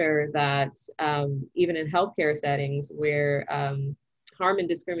make sure that even in healthcare settings where harm and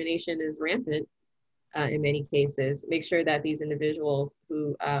discrimination is rampant in many cases, make sure that these individuals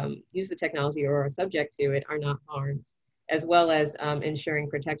who use the technology or are subject to it are not harmed, as well as ensuring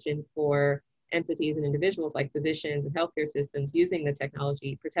protection for entities and individuals like physicians and healthcare systems using the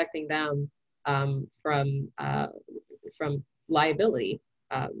technology, protecting them from liability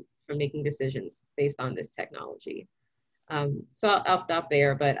from making decisions based on this technology. So I'll stop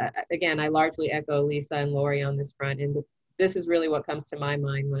there, but again, I largely echo Lisa and Lori on this front, and this is really what comes to my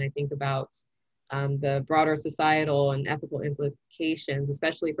mind when I think about the broader societal and ethical implications,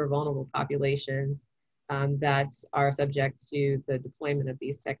 especially for vulnerable populations that are subject to the deployment of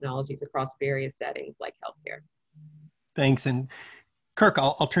these technologies across various settings like healthcare. Thanks. And Kirk,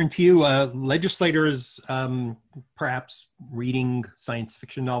 I'll turn to you. Legislators perhaps reading science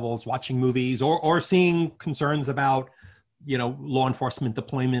fiction novels, watching movies, or seeing concerns about, you know, law enforcement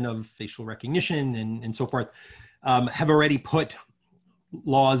deployment of facial recognition and so forth, have already put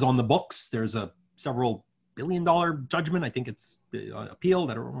laws on the books. There's a several billion-dollar judgment, I think it's appealed,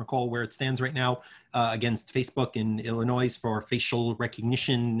 I don't recall where it stands right now, against Facebook in Illinois for facial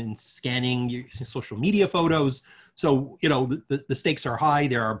recognition and scanning your social media photos. So, you know, the stakes are high.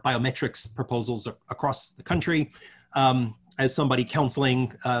 There are biometrics proposals across the country. As somebody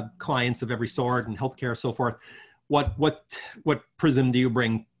counseling clients of every sort in healthcare, so forth, what prism do you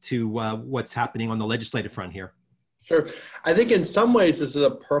bring to what's happening on the legislative front here? Sure. I think in some ways this is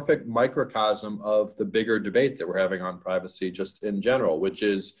a perfect microcosm of the bigger debate that we're having on privacy just in general, which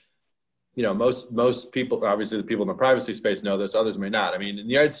is, you know, most people, obviously the people in the privacy space know this, others may not. I mean, in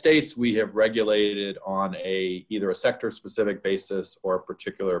the United States, we have regulated on either a sector-specific basis or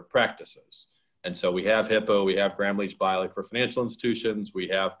particular practices. And so we have HIPAA, we have Gramm-Leach-Bliley for financial institutions, we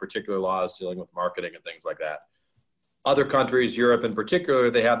have particular laws dealing with marketing and things like that. Other countries, Europe in particular,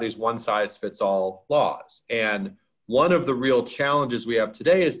 they have these one-size-fits-all laws. And one of the real challenges we have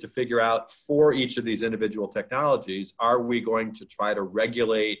today is to figure out for each of these individual technologies, are we going to try to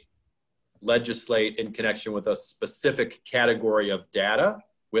regulate, legislate in connection with a specific category of data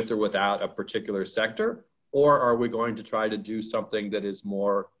with or without a particular sector? Or are we going to try to do something that is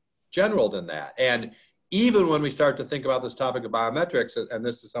more general than that? And even when we start to think about this topic of biometrics, and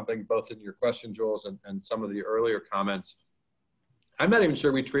this is something both in your question, Jules, and some of the earlier comments, I'm not even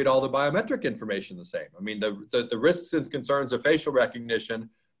sure we treat all the biometric information the same. I mean, the risks and concerns of facial recognition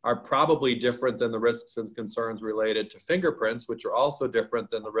are probably different than the risks and concerns related to fingerprints, which are also different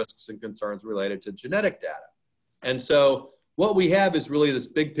than the risks and concerns related to genetic data. And so what we have is really this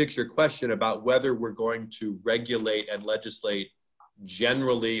big picture question about whether we're going to regulate and legislate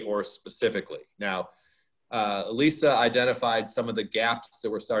generally or specifically. Now, Lisa identified some of the gaps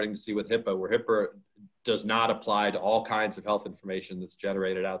that we're starting to see with HIPAA, where HIPAA does not apply to all kinds of health information that's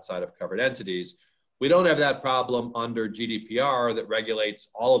generated outside of covered entities. We don't have that problem under GDPR that regulates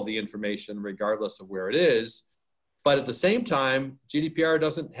all of the information regardless of where it is. But at the same time, GDPR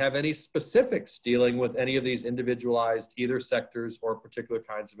doesn't have any specifics dealing with any of these individualized either sectors or particular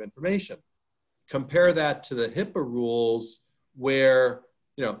kinds of information. Compare that to the HIPAA rules where,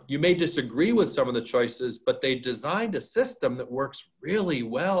 you know, you may disagree with some of the choices, but they designed a system that works really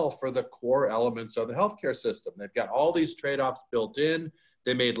well for the core elements of the healthcare system. They've got all these trade-offs built in.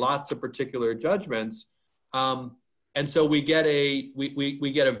 They made lots of particular judgments. And so we get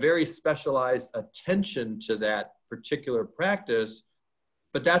a very specialized attention to that particular practice,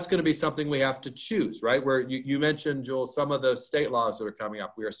 but that's going to be something we have to choose, right? Where you mentioned, Jules, some of the state laws that are coming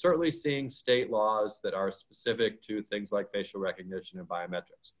up. We are certainly seeing state laws that are specific to things like facial recognition and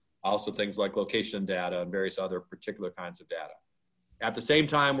biometrics. Also things like location data and various other particular kinds of data. At the same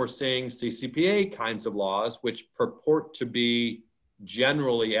time, we're seeing CCPA kinds of laws, which purport to be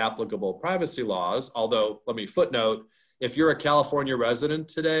generally applicable privacy laws. Although, let me footnote, if you're a California resident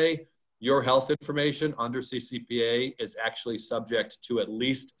today, your health information under CCPA is actually subject to at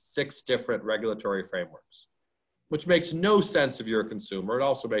least 6 different regulatory frameworks, which makes no sense if you're a consumer. It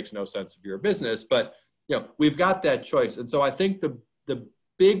also makes no sense if you're a business, but you know, we've got that choice. And so I think the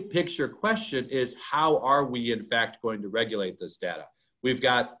big picture question is, how are we in fact going to regulate this data? We've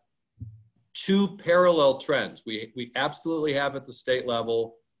got 2 parallel trends. We absolutely have at the state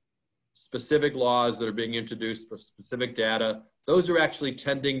level specific laws that are being introduced for specific data. Those are actually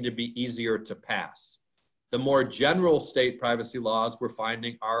tending to be easier to pass. The more general state privacy laws we're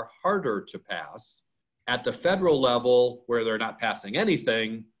finding are harder to pass. At the federal level, where they're not passing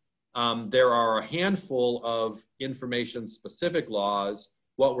anything, there are a handful of information-specific laws.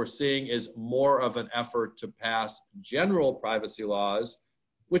 What we're seeing is more of an effort to pass general privacy laws,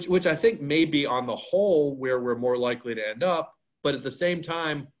 which I think may be on the whole where we're more likely to end up, but at the same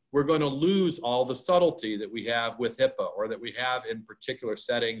time, we're going to lose all the subtlety that we have with HIPAA or that we have in particular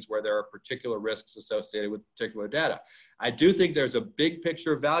settings where there are particular risks associated with particular data. I do think there's a big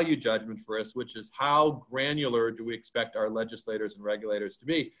picture value judgment for us, which is how granular do we expect our legislators and regulators to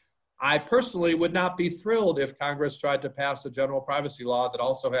be? I personally would not be thrilled if Congress tried to pass a general privacy law that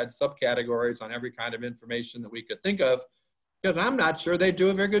also had subcategories on every kind of information that we could think of. Because I'm not sure they do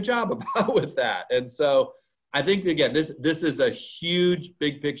a very good job about with that. And so I think, again, this is a huge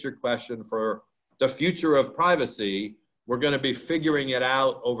big picture question for the future of privacy. We're going to be figuring it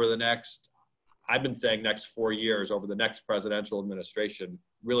out over the next, I've been saying next 4 years, over the next presidential administration,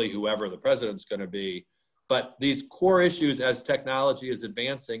 really whoever the president's going to be. But these core issues, as technology is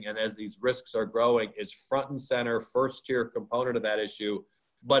advancing and as these risks are growing, is front and center, first tier component of that issue.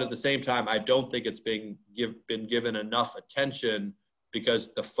 But at the same time, I don't think it's been given enough attention,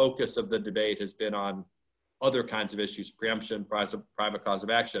 because the focus of the debate has been on other kinds of issues, preemption, private cause of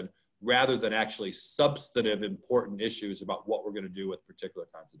action, rather than actually substantive important issues about what we're going to do with particular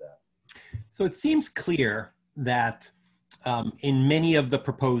kinds of data. So it seems clear that in many of the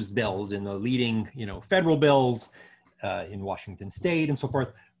proposed bills, in the leading federal bills in Washington State and so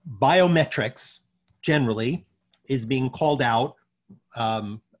forth, biometrics generally is being called out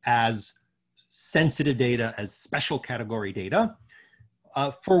as sensitive data, as special category data,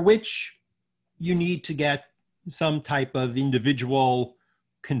 for which you need to get some type of individual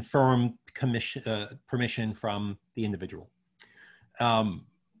confirmed permission from the individual.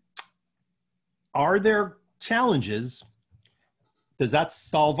 Are there challenges? Does that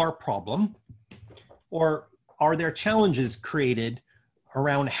solve our problem? Or are there challenges created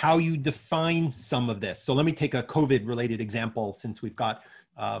around how you define some of this? So let me take a COVID-related example, since we've got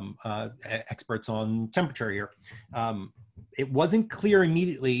experts on temperature here. It wasn't clear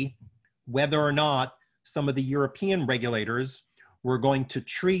immediately whether or not some of the European regulators were going to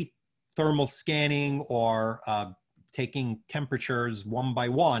treat thermal scanning or taking temperatures one by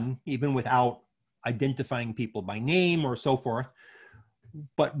one, even without identifying people by name or so forth,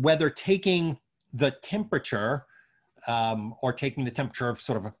 but whether taking the temperature or taking the temperature of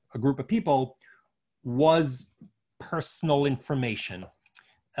sort of a group of people was personal information.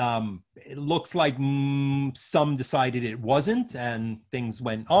 It looks like some decided it wasn't, and things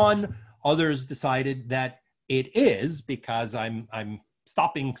went on. Others decided that it is, because I'm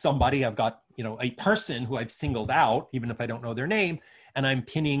stopping somebody. I've got a person who I've singled out, even if I don't know their name, and I'm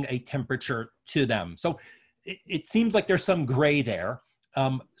pinning a temperature to them. So it seems like there's some gray there.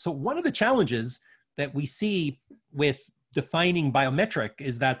 So one of the challenges that we see with defining biometric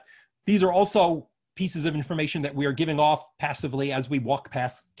is that these are also pieces of information that we are giving off passively as we walk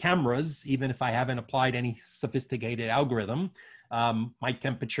past cameras, even if I haven't applied any sophisticated algorithm. My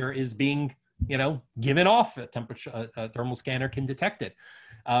temperature is being, given off. A thermal scanner can detect it.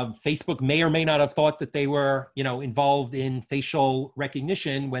 Facebook may or may not have thought that they were, involved in facial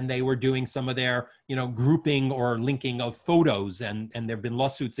recognition when they were doing some of their, grouping or linking of photos. And there have been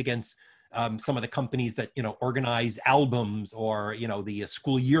lawsuits against some of the companies that, organize albums or, the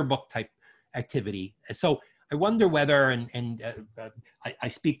school yearbook type activity. So I wonder whether, I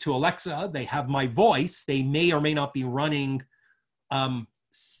speak to Alexa, they have my voice, they may or may not be running,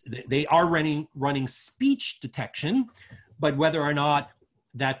 they are running speech detection, but whether or not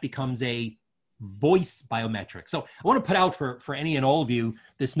that becomes a voice biometric. So I want to put out for any and all of you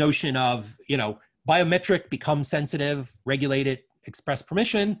this notion of, biometric becomes sensitive, regulated, express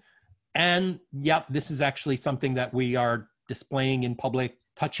permission. And yeah, this is actually something that we are displaying in public,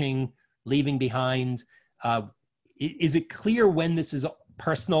 touching, leaving behind. Is it clear when this is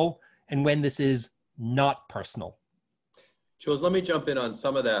personal and when this is not personal? Jules, let me jump in on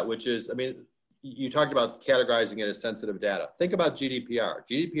some of that, which is, you talked about categorizing it as sensitive data. Think about GDPR.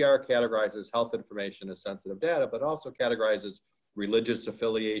 GDPR categorizes health information as sensitive data, but also categorizes religious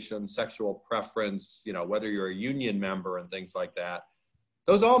affiliation, sexual preference, whether you're a union member and things like that.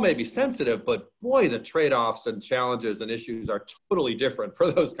 Those all may be sensitive, but boy, the trade-offs and challenges and issues are totally different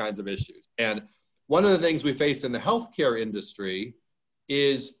for those kinds of issues. And one of the things we face in the healthcare industry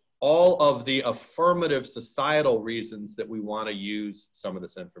is all of the affirmative societal reasons that we want to use some of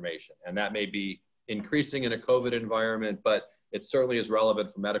this information. And that may be increasing in a COVID environment, but it certainly is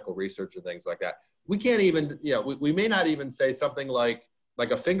relevant for medical research and things like that. We can't even, we may not even say something like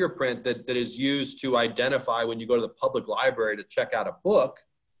a fingerprint that is used to identify when you go to the public library to check out a book.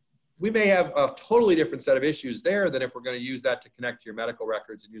 We may have a totally different set of issues there than if we're going to use that to connect to your medical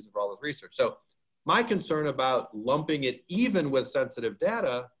records and use it for all this research. So my concern about lumping it even with sensitive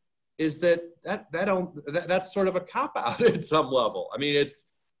data is that's sort of a cop-out at some level.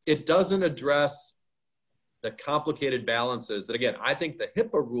 It doesn't address the complicated balances that, again, I think the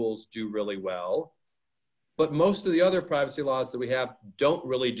HIPAA rules do really well, but most of the other privacy laws that we have don't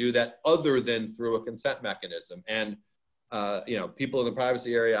really do that other than through a consent mechanism. And people in the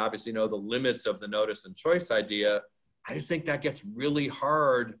privacy area obviously know the limits of the notice and choice idea. I just think that gets really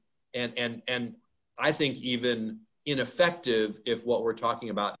hard and I think even ineffective if what we're talking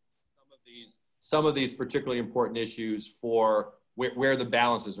about, some of these some of these particularly important issues for where the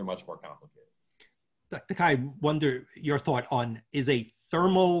balances are much more complicated. Dr. Kai, I wonder your thought on, is a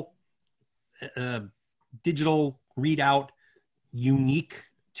thermal digital readout unique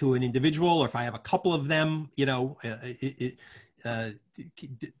to an individual, or if I have a couple of them, you know,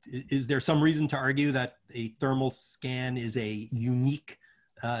 is there some reason to argue that a thermal scan is a unique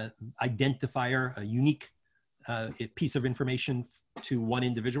identifier, a unique piece of information to one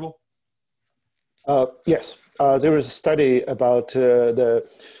individual? Yes, there is a study about the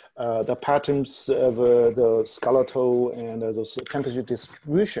patterns of the skeletal and those temperature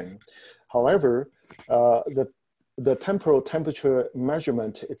distribution. However, the temporal temperature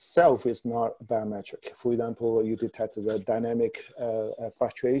measurement itself is not biometric. For example, you detect the dynamic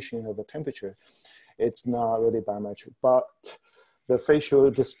fluctuation of the temperature. It's not really biometric, but the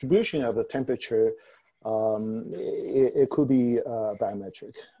facial distribution of the temperature, it could be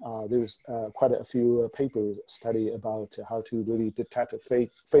biometric. There's quite a few papers study about how to really detect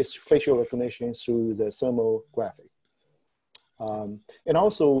facial recognition through the thermographic. And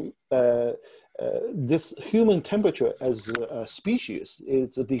also, this human temperature as a species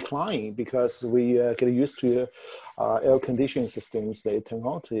is declining because we get used to air conditioning systems. It turns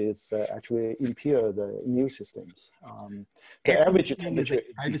out is actually impair the immune systems. The average temperature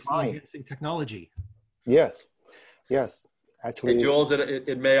is privacy-enhancing technology. Yes, yes. Actually, hey, Jules,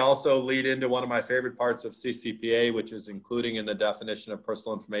 it may also lead into one of my favorite parts of CCPA, which is including in the definition of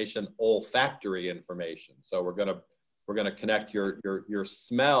personal information, olfactory information. So we're gonna connect your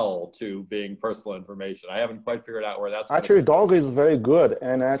smell to being personal information. I haven't quite figured out where that's actually dog is very good,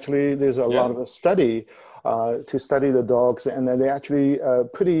 and actually there's a lot of study to study the dogs, and they actually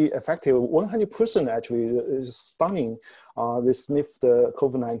pretty effective. 100% actually is stunning. They sniff the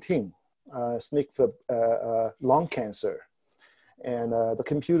COVID-19, sniff lung cancer, and the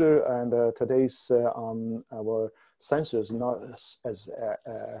computer and today's our sensors not as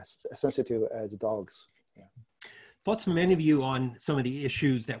sensitive as dogs. Yeah. Thoughts from any of you on some of the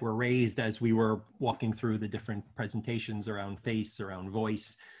issues that were raised as we were walking through the different presentations around face, around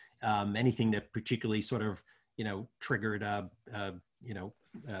voice, anything that particularly sort of, you know, triggered a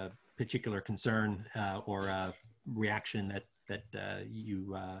particular concern or a reaction that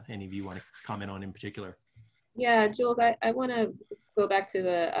any of you want to comment on in particular? Yeah, Jules, I want to go back to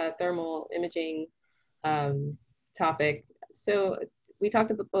the thermal imaging topic. So we talked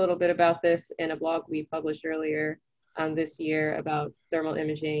a little bit about this in a blog we published earlier this year about thermal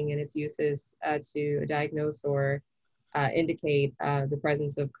imaging and its uses to diagnose or indicate the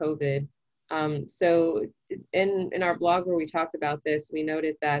presence of COVID. So in our blog where we talked about this, we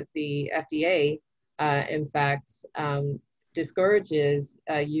noted that the FDA, in fact, discourages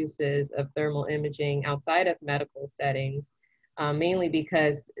uses of thermal imaging outside of medical settings, mainly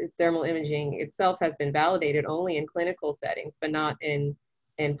because thermal imaging itself has been validated only in clinical settings, but not in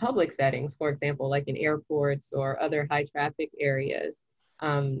public settings, for example, like in airports or other high traffic areas.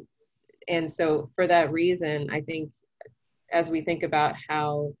 And so for that reason, I think as we think about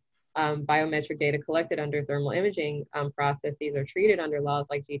how biometric data collected under thermal imaging processes are treated under laws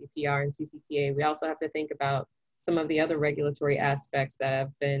like GDPR and CCPA, we also have to think about some of the other regulatory aspects that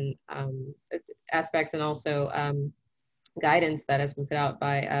have been aspects and also guidance that has been put out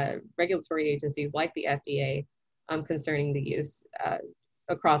by regulatory agencies like the FDA concerning the use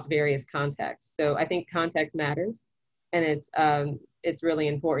across various contexts. So I think context matters, and it's really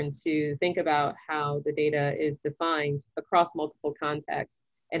important to think about how the data is defined across multiple contexts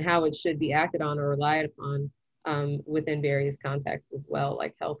and how it should be acted on or relied upon within various contexts as well,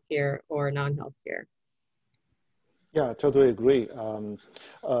 like healthcare or non-healthcare. Yeah, I totally agree.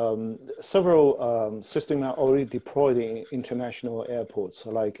 Several systems are already deployed in international airports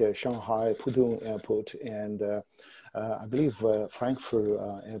like Shanghai Pudong Airport and I believe Frankfurt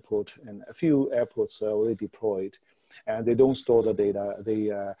Airport, and a few airports are already deployed. And they don't store the data.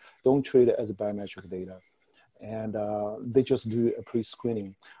 They don't treat it as biometric data. And they just do a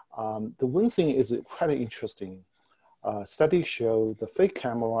pre-screening. The one thing is quite interesting. Studies show the fake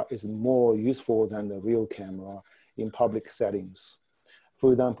camera is more useful than the real camera in public settings.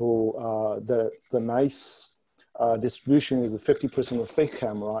 For example, the nice distribution is 50% of fake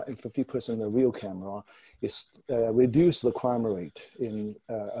camera and 50% of real camera is reduce the crime rate in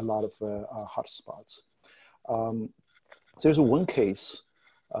a lot of hotspots. There's one case,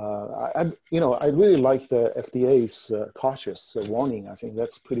 I really like the FDA's cautious warning. I think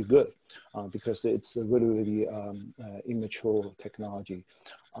that's pretty good because it's a really immature technology.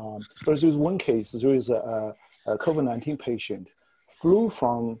 But there's one case, there is a COVID-19 patient flew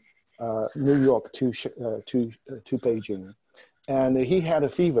from New York to Beijing, and he had a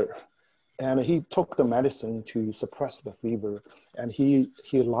fever. And he took the medicine to suppress the fever, and he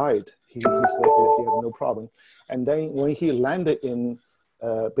lied. He said that he has no problem. And then when he landed in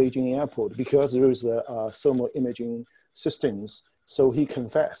Beijing airport, because there is a thermal imaging systems, so he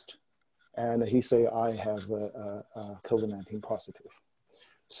confessed, and he said, I have COVID-19 positive.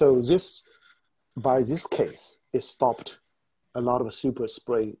 So this, by this case, it stopped a lot of super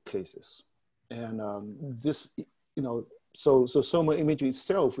spray cases. And this, you know, so thermal imaging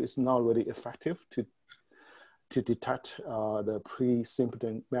itself is not really effective to detect the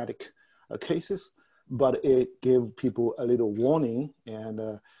pre-symptomatic cases, but it gave people a little warning,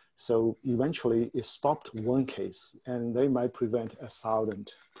 and so eventually it stopped one case, and they might prevent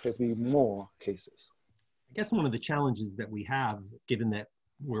 1,000, maybe more cases. I guess one of the challenges that we have, given that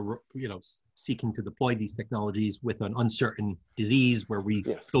we're seeking to deploy these technologies with an uncertain disease where we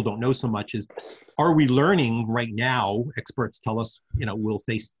still don't know so much, is are we learning right now? Experts tell us, we'll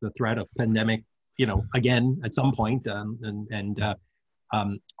face the threat of pandemic, again at some point,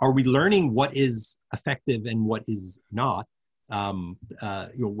 are we learning what is effective and what is not?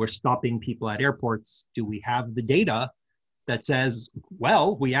 We're stopping people at airports. Do we have the data that says,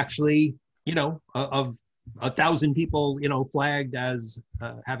 well, we actually, of 1,000 people, flagged as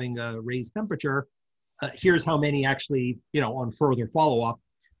having a raised temperature, here's how many actually, on further follow-up,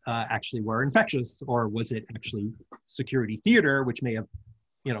 actually were infectious, or was it actually security theater, which may have,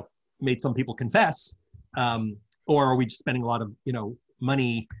 made some people confess, or are we just spending a lot of,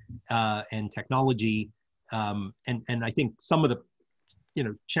 money and technology, and I think some of the,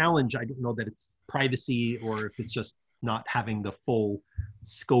 challenge, I don't know that it's privacy or if it's just not having the full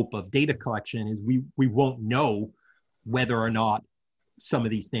scope of data collection, is we won't know whether or not some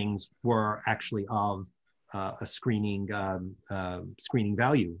of these things were actually of a screening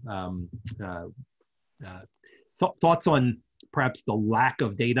value. Thoughts on perhaps the lack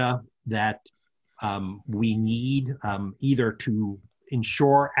of data that we need either to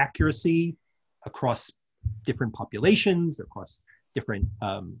ensure accuracy across different populations, across different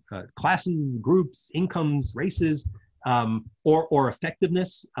classes, groups, incomes, races, or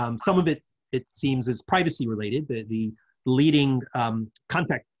effectiveness. Some of it seems is privacy related. The leading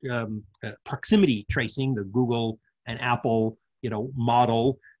contact proximity tracing, the Google and Apple,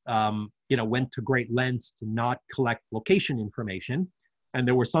 model, went to great lengths to not collect location information. And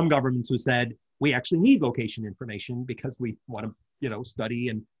there were some governments who said, we actually need location information because we want to, study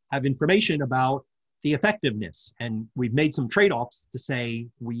and have information about the effectiveness. And we've made some trade-offs to say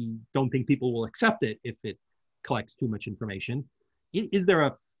we don't think people will accept it if it collects too much information. Is there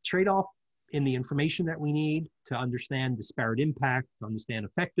a trade-off in the information that we need to understand disparate impact, to understand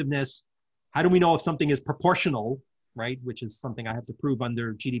effectiveness? How do we know if something is proportional, right? Which is something I have to prove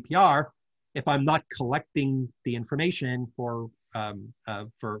under GDPR, if I'm not collecting the information for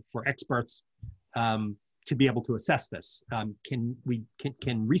experts to be able to assess this? Can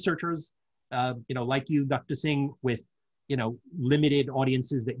researchers, like you, Dr. Singh, with limited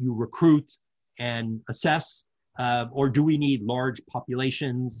audiences that you recruit and assess, or do we need large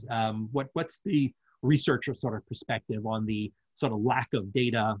populations? What's the researcher sort of perspective on the sort of lack of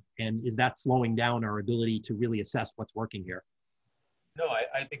data, and is that slowing down our ability to really assess what's working here? No,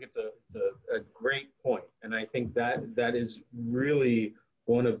 I think it's a great point, and I think that is really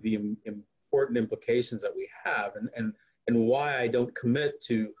one of the important implications that we have, and why I don't commit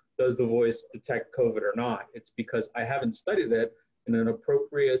to does the voice detect COVID or not. It's because I haven't studied it in an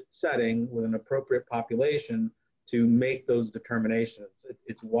appropriate setting with an appropriate population to make those determinations.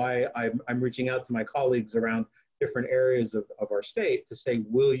 It's why I'm reaching out to my colleagues around different areas of our state to say,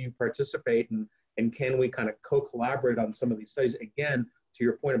 will you participate, and can we kind of co-collaborate on some of these studies? Again, to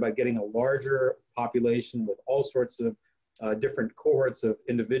your point about getting a larger population with all sorts of different cohorts of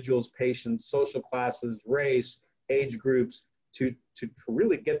individuals, patients, social classes, race, age groups, to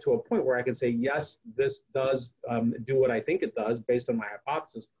really get to a point where I can say, yes, this does do what I think it does based on my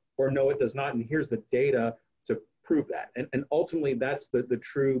hypothesis, or no, it does not, and here's the data to prove that. And ultimately, that's the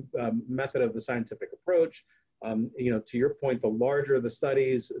true method of the scientific approach. To your point, the larger the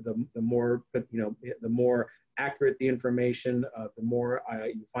studies, the more accurate the information, the more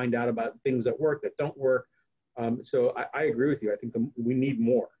you find out about things that work, that don't work. So I agree with you. I think we need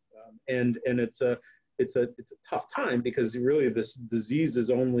more, and it's a tough time because really this disease is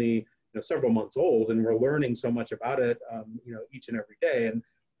only several months old, and we're learning so much about it each and every day.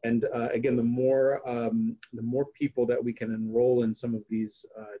 And again, the more people that we can enroll in some of these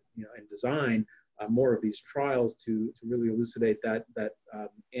and design more of these trials to really elucidate that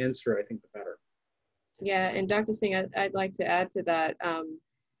answer, I think the better. Yeah, and Dr. Singh, I'd like to add to that.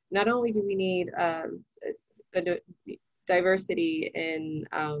 Not only do we need a diversity in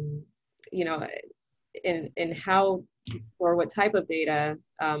you know, in how or what type of data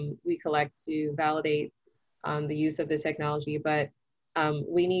we collect to validate the use of the technology, but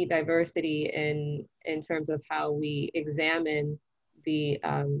we need diversity in terms of how we examine the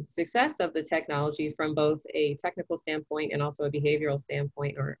success of the technology from both a technical standpoint and also a behavioral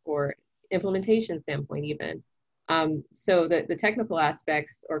standpoint or implementation standpoint even. So the technical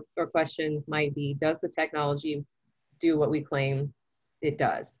aspects or questions might be, does the technology do what we claim it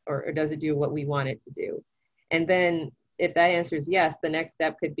does, or does it do what we want it to do? And then if that answer is yes, the next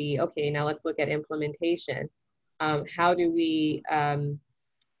step could be, okay, now let's look at implementation. How do we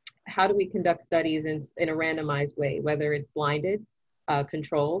conduct studies in a randomized way, whether it's blinded,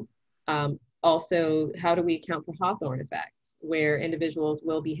 controlled? Also, how do we account for Hawthorne effect, where individuals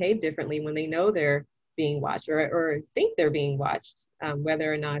will behave differently when they know they're being watched or think they're being watched,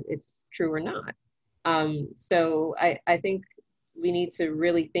 whether or not it's true or not. So I think we need to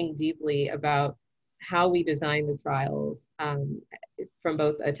really think deeply about how we design the trials from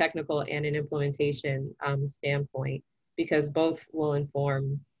both a technical and an implementation standpoint, because both will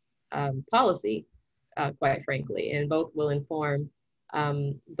inform policy, quite frankly, and both will inform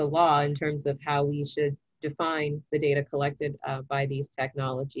the law in terms of how we should define the data collected by these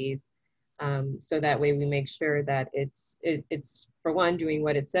technologies. So that way we make sure that it's for one, doing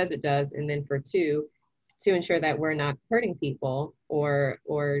what it says it does, and then for two, to ensure that we're not hurting people or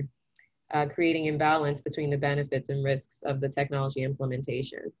creating imbalance between the benefits and risks of the technology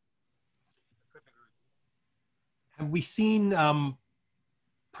implementation. Have we seen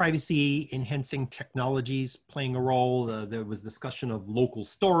privacy enhancing technologies playing a role? There was discussion of local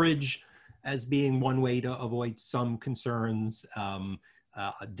storage as being one way to avoid some concerns.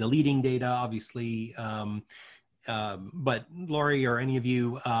 Deleting data, obviously, but Laurie or any of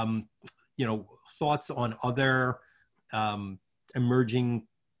you, you know, thoughts on other emerging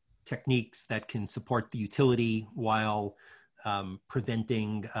techniques that can support the utility while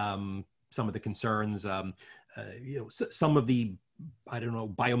preventing some of the concerns. You know, some of the, I don't know,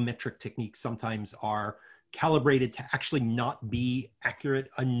 biometric techniques sometimes are calibrated to actually not be accurate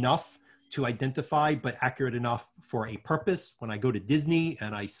enough to identify, but accurate enough for a purpose. When I go to Disney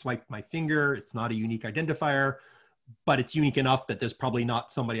and I swipe my finger, it's not a unique identifier, but it's unique enough that there's probably not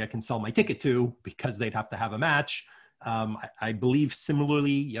somebody I can sell my ticket to because they'd have to have a match. I believe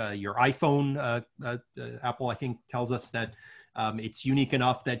similarly, your iPhone, Apple, I think, tells us that it's unique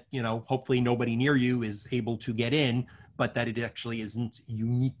enough that, you know, hopefully nobody near you is able to get in, but that it actually isn't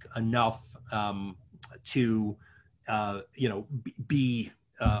unique enough to, you know, be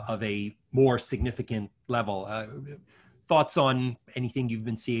of a more significant level. Thoughts on anything you've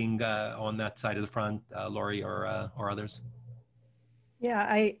been seeing on that side of the front, Laurie or others? Yeah,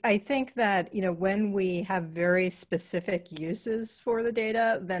 I think that, you know, when we have very specific uses for the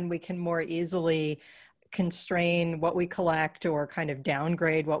data, then we can more easily constrain what we collect or kind of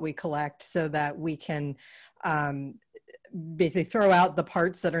downgrade what we collect so that we can basically throw out the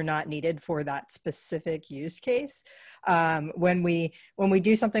parts that are not needed for that specific use case. When we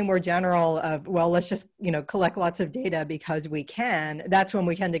do something more general of, well, let's just, you know, collect lots of data because we can, that's when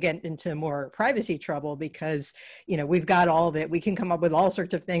we tend to get into more privacy trouble, because, you know, we've got all of it. We can come up with all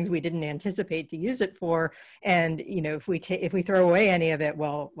sorts of things we didn't anticipate to use it for. And, you know, if we throw away any of it,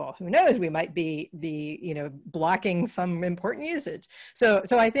 well, who knows, we might be, you know, blocking some important usage. So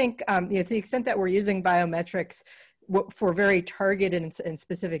I think, you know, to the extent that we're using biometrics for very targeted and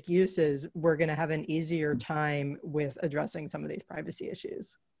specific uses, we're going to have an easier time with addressing some of these privacy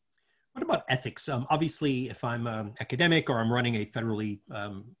issues. What about ethics? Obviously, if I'm an academic or I'm running a federally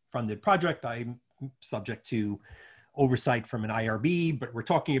funded project, I'm subject to oversight from an IRB, but we're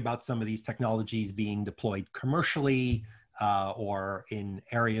talking about some of these technologies being deployed commercially or in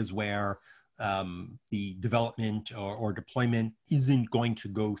areas where the development or deployment isn't going to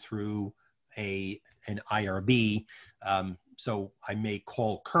go through an IRB. So I may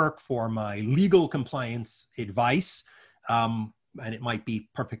call Kirk for my legal compliance advice, and it might be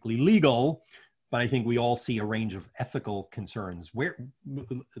perfectly legal, but I think we all see a range of ethical concerns. Where,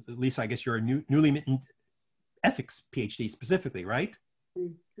 Lisa, I guess you're a newly minted ethics PhD specifically, right?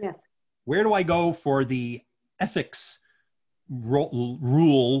 Yes. Where do I go for the ethics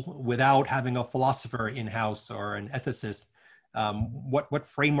rule without having a philosopher in-house or an ethicist? What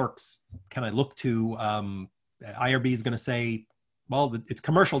frameworks can I look to? IRB is going to say, well, it's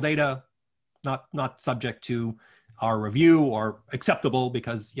commercial data, not subject to our review or acceptable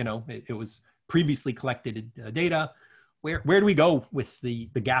because, you know, it was previously collected data. Where do we go with the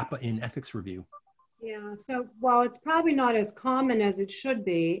gap in ethics review? Yeah, so while it's probably not as common as it should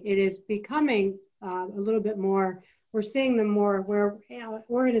be, it is becoming a little bit more we're seeing them more where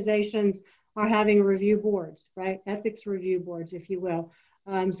organizations are having review boards, right? Ethics review boards, if you will.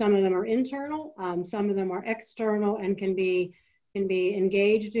 Some of them are internal, some of them are external and can be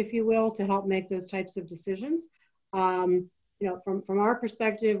engaged, if you will, to help make those types of decisions. You know, from our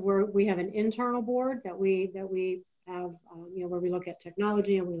perspective, we have an internal board that we have, you know, where we look at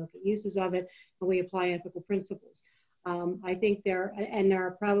technology and we look at uses of it and we apply ethical principles. I think there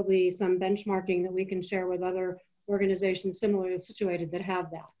are probably some benchmarking that we can share with other organizations similarly situated that have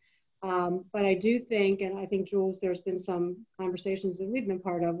that. But I do think, and I think, Jules, there's been some conversations that we've been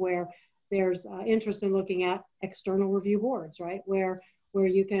part of where there's interest in looking at external review boards, right? Where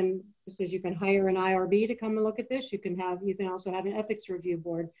you can, just as you can hire an IRB to come and look at this, you can also have an ethics review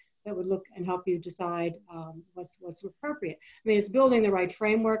board that would look and help you decide what's appropriate. I mean, it's building the right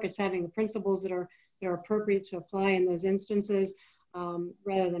framework. It's having the principles that are appropriate to apply in those instances,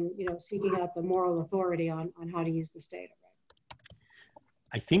 rather than, you know, seeking out the moral authority on how to use this data. Right?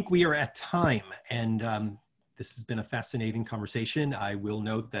 I think we are at time, and this has been a fascinating conversation. I will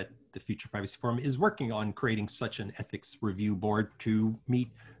note that the Future Privacy Forum is working on creating such an ethics review board to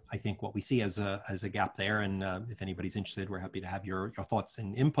meet, I think, what we see as a gap there. And if anybody's interested, we're happy to have your thoughts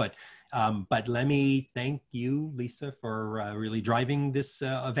and input. But let me thank you, Lisa, for really driving this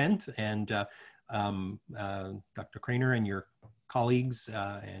event, and Dr. Craner and your colleagues,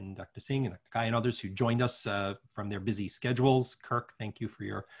 and Dr. Singh and Dr. Kai and others who joined us from their busy schedules. Kirk, thank you for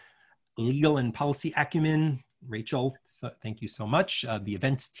your legal and policy acumen. Rachel, thank you so much. The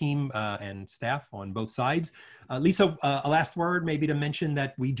events team and staff on both sides. Lisa, a last word, maybe to mention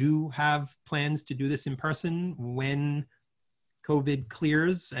that we do have plans to do this in person when COVID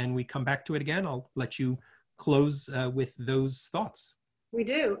clears and we come back to it again. I'll let you close with those thoughts. We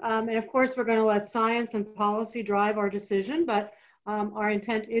do. And of course, we're going to let science and policy drive our decision, but our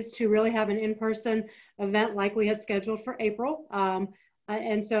intent is to really have an in-person event like we had scheduled for April.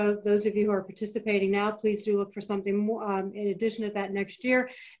 And so those of you who are participating now, please do look for something more in addition to that next year.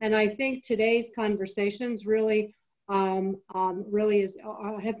 And I think today's conversations really,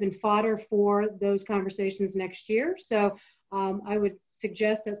 have been fodder for those conversations next year. So I would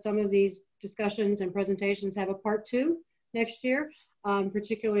suggest that some of these discussions and presentations have a part 2 next year,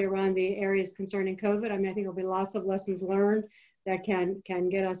 particularly around the areas concerning COVID. I mean, I think there'll be lots of lessons learned that can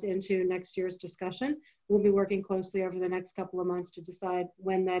get us into next year's discussion. We'll be working closely over the next couple of months to decide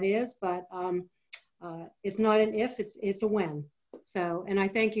when that is, but it's not an if, it's a when. So, and I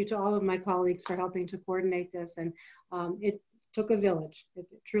thank you to all of my colleagues for helping to coordinate this, and it took a village, it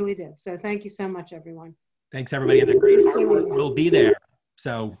truly did. So thank you so much, everyone. Thanks, everybody. And the greatest artwork will be there.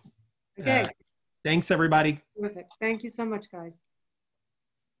 So okay. Thanks, everybody. Terrific. Thank you so much, guys.